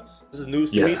tell you guys. This is news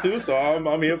to me too, so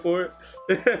I'm here for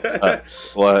it.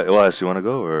 Wahus, you want to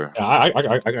go or? Yeah, I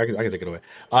can take it away.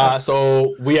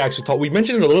 So we actually we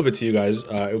mentioned it a little bit to you guys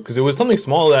because it was something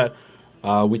small that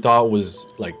we thought was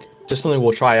like just something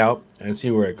we'll try out and see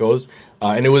where it goes.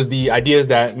 And it was the ideas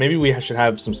that maybe we should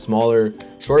have some smaller,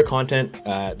 shorter content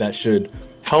that should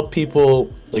help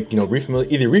people, like,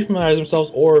 refamiliarize themselves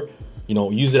or,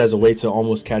 use it as a way to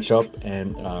almost catch up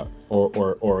and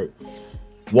or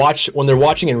watch when they're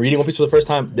watching and reading One Piece for the first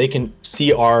time. They can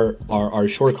see our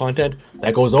shorter content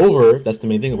that goes over. That's the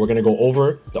main thing. We're gonna go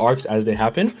over the arcs as they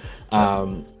happen,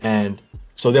 and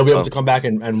so they'll be able to come back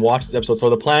and watch this episode.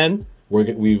 So the plan.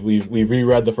 We've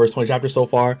reread the first 20 chapters so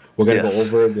far. We're gonna go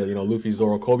over the Luffy,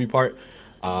 Zoro, Koby part,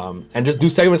 and just do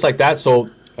segments like that. So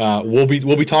we'll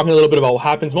be talking a little bit about what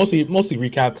happens, mostly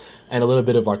recap, and a little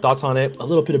bit of our thoughts on it. A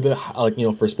little bit of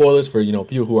for spoilers for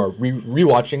people who are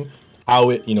rewatching, how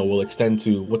it will extend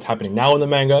to what's happening now in the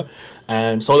manga.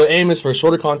 And so the aim is for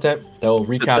shorter content that will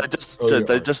recap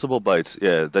digestible bites.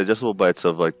 Yeah, digestible bites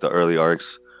of like the early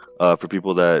arcs for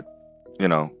people that.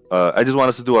 I just want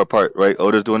us to do our part, right?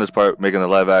 Oda's doing his part, making the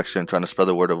live action, trying to spread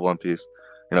the word of One Piece,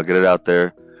 get it out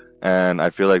there. And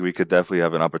I feel like we could definitely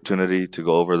have an opportunity to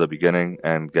go over the beginning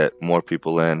and get more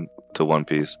people in to One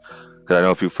Piece. Because I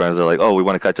know a few friends are like, oh, we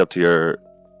want to catch up to your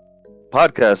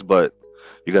podcast, but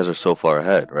you guys are so far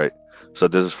ahead, right? So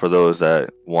this is for those that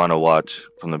want to watch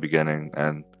from the beginning.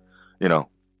 And,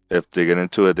 if they get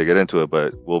into it, they get into it,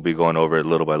 but we'll be going over it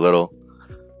little by little.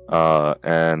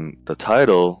 And the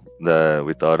title that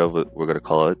we thought of, we're gonna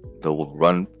call it the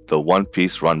One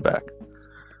Piece Run Back.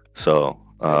 So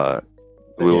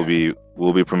we'll be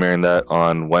premiering that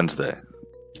on Wednesday.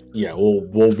 Yeah,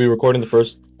 we'll be recording the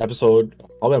first episode.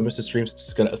 Probably on Mr.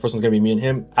 Streams. The first one's gonna be me and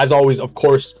him. As always, of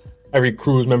course, every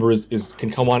crew's member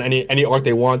can come on any arc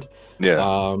they want.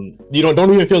 Yeah. You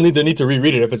don't even feel the need to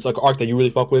reread it if it's like an arc that you really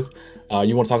fuck with.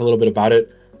 You want to talk a little bit about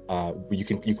it. You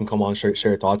can come on, share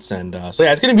your thoughts, and so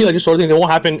it's gonna be like just short things. It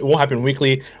won't happen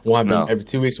weekly. It won't happen every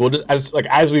 2 weeks. We'll just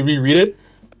as we reread it,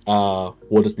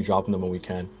 we'll just be dropping them when we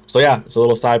can. So yeah, it's a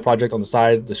little side project on the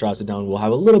side. The Straw Sit Down will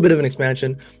have a little bit of an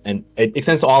expansion, and it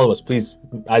extends to all of us. Please,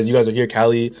 as you guys are here,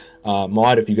 Callie,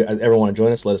 Maud, if you guys ever want to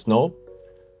join us, let us know.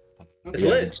 It's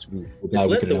lit. It's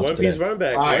lit. The One Piece Run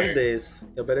Back Wednesdays.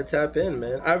 You better tap in,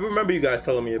 man. I remember you guys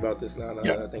telling me about this now that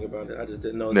I think about it. I just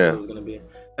didn't know what it was going to be.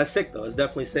 That's sick, though. It's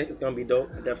definitely sick. It's going to be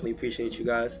dope. I definitely appreciate you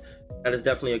guys. That is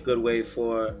definitely a good way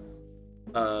for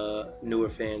newer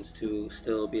fans to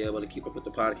still be able to keep up with the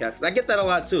podcast. I get that a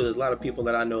lot, too. There's a lot of people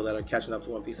that I know that are catching up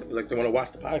to One Piece. Like, they want to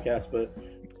watch the podcast, but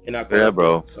you're not going to. Yeah,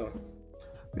 bro. So,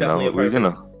 we're going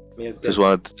to. Just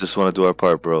want to do our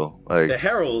part, bro. Like the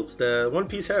heralds, the One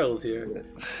Piece heralds here.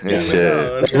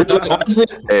 Shit. Hey,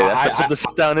 that's what the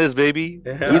sit down is, baby.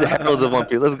 We the heralds of One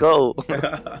Piece. Let's go.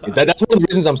 That's one of the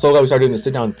reasons I'm so glad we started doing the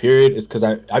sit down period. Is because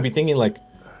I'd be thinking like,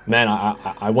 man,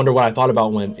 I wonder what I thought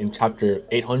about when in chapter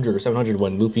 800 or 700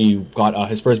 when Luffy got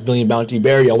his first billion bounty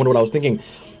berry. I wonder what I was thinking.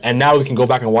 And now we can go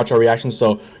back and watch our reactions.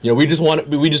 So we just want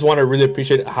to really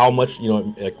appreciate how much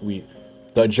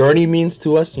the journey means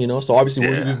to us, So obviously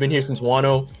we've been here since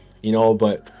Wano,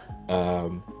 but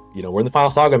we're in the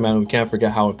final saga, man. We can't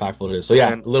forget how impactful it is. So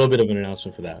a little bit of an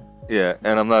announcement for that. Yeah,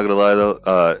 and I'm not gonna lie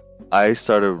though, I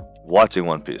started watching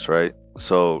One Piece, right?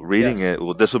 So reading it,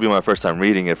 this will be my first time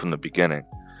reading it from the beginning,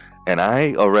 and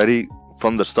I already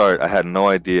from the start I had no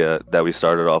idea that we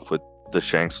started off with the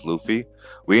Shanks Luffy.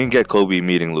 We didn't get Koby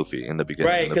meeting Luffy in the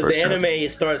beginning. Right, because the anime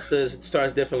starts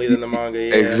differently than the manga.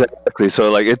 Yeah. Exactly.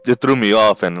 So like it threw me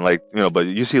off, and like but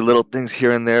you see little things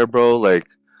here and there, bro. Like,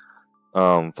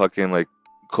 fucking like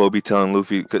Koby telling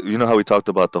Luffy. You know how we talked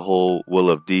about the whole Will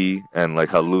of D and like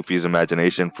how Luffy's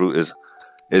imagination fruit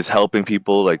is helping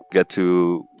people like get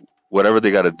to whatever they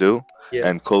got to do. Yeah.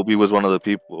 And Koby was one of the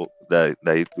people that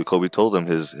Koby told him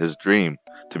his dream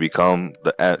to become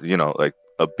like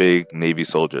a big Navy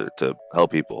soldier to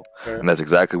help people, and that's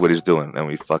exactly what he's doing. And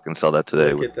we fucking saw that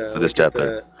today with this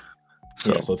chapter.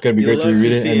 So it's gonna be great to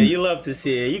read it. You love to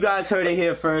see it. You guys heard it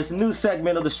here first. New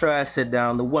segment of the Straw Sit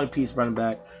Down, the One Piece Run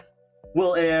Back,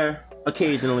 will air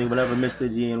occasionally whenever Mr.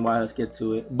 G and YS get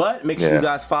to it. But make sure you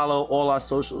guys follow all our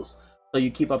socials so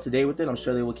you keep up to date with it. I'm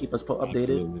sure they will keep us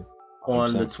updated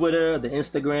on the Twitter, the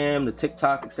Instagram, the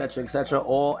TikTok, etc.,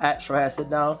 all at Straw Sit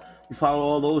Down. You follow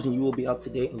all those and you will be up to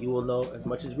date and you will know as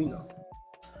much as we know.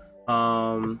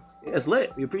 It's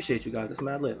lit. We appreciate you guys. It's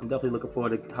mad lit. I'm definitely looking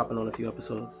forward to hopping on a few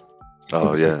episodes.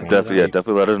 Oh yeah,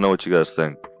 definitely let us know what you guys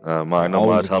think. I know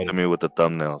Mod's helping me with the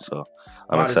thumbnail, so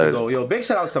I'm excited. Yo, big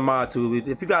shout outs to Mod too.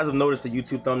 If you guys have noticed, the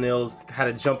YouTube thumbnails had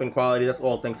a jump in quality. That's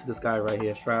all thanks to this guy right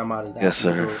here. Stry Mod. Yes,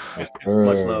 sir.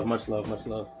 Much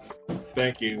love.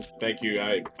 Thank you.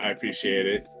 I appreciate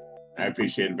it. I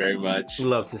appreciate it very much.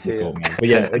 Love to see it. But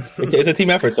yeah, it's a team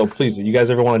effort. So please, you guys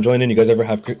ever want to join in? You guys ever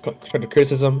have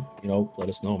criticism? Let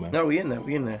us know, man. No, we in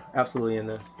there. Absolutely in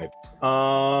there. Right.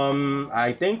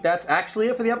 I think that's actually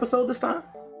it for the episode this time.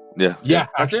 Yeah.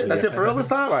 That's it for real this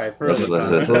time. All right, for real.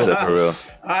 That's it for real.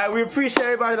 All right, we appreciate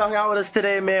everybody that hung out with us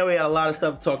today, man. We had a lot of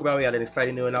stuff to talk about. We had an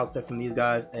exciting new announcement from these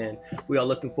guys, and we are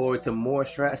looking forward to more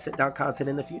Straw Sit Down content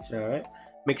in the future. All right,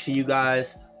 make sure you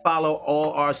guys follow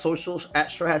all our socials at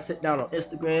Straw Sit Down on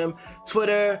Instagram,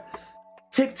 Twitter,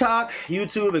 TikTok,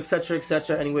 YouTube,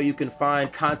 etc. Anywhere you can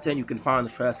find content, you can find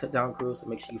the Straw Sit Down crew. So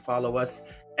make sure you follow us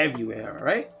everywhere. All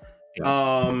right.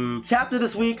 Yeah. Chapter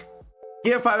this week,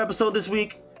 Gear 5 episode this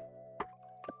week.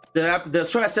 The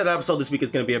Straw Sit Down episode this week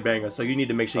is going to be a banger, so you need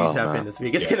to make sure you tap in this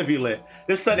week. It's going to be lit.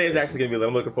 This Sunday is actually going to be lit.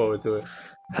 I'm looking forward to it.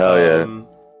 Hell yeah!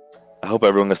 I hope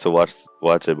everyone gets to watch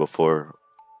it before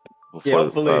we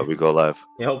go live.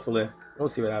 Yeah, hopefully. We'll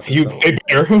see what happens. They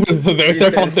better. There's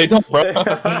their fault they don't, bro.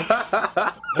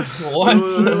 What?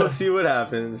 We'll see what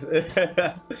happens.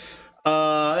 That's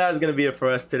going to be it for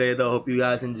us today, though. Hope you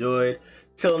guys enjoyed.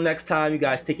 Till next time, you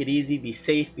guys take it easy. Be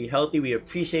safe. Be healthy. We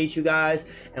appreciate you guys.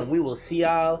 And we will see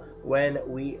y'all when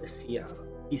we see y'all.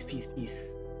 Peace.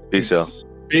 Peace, y'all.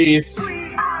 Peace.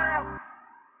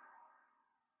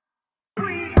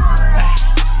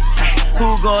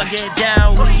 Who gon' get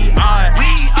down? We are.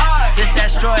 This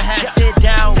that straw hat sit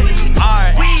down. We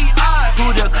are.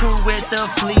 Who the crew with the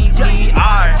fleet? We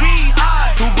are.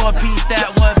 Who gon' piece that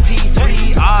one piece?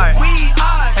 We are.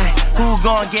 Who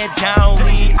gon' get down?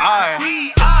 We are.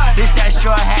 This that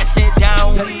straw hat sit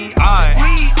down. We are.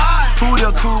 Who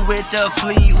the crew with the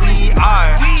fleet? We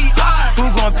are. Who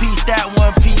gon' piece that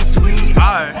one piece? We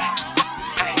are.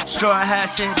 Straw hat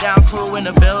sit down crew in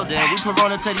the building. We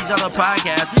Corona to these other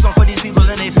podcasts. We gon' put these people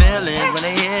in their feelings when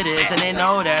they hear this and they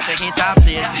know that they can't top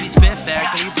this. We spit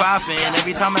facts and we poppin'.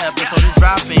 Every time an episode is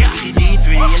dropping, we see D3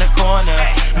 3 in the corner.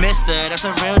 Mister, that's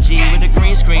a real G with the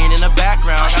green screen in the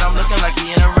background. Got him looking like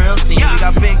he in a real scene. We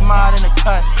got Big Mod in the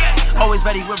cut. Always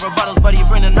ready with rebuttals, but he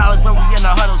bring the knowledge when we in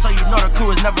the huddle, so you know the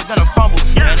crew is never gonna fumble.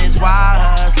 And it's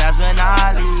wise, last but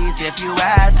not least, if you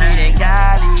ask me, then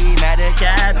Cali, mad the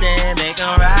captain, make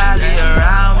him rally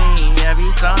around me.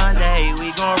 Every Sunday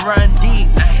we gon' run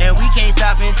deep, and we can't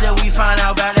stop until we find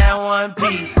out about that One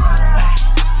Piece.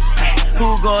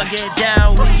 Who gon' get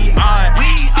down? We are.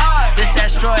 This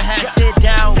that straw hat, sit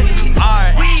down. We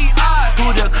are. Who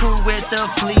the crew with the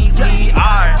fleet? We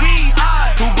are.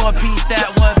 Who gon' piece that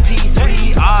One Piece?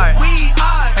 We are.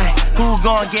 Who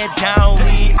gon' get down?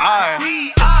 We are.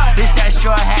 This that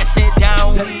straw hat, sit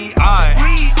down. We are.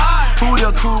 Who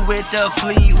the crew with the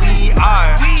fleet? We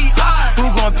are.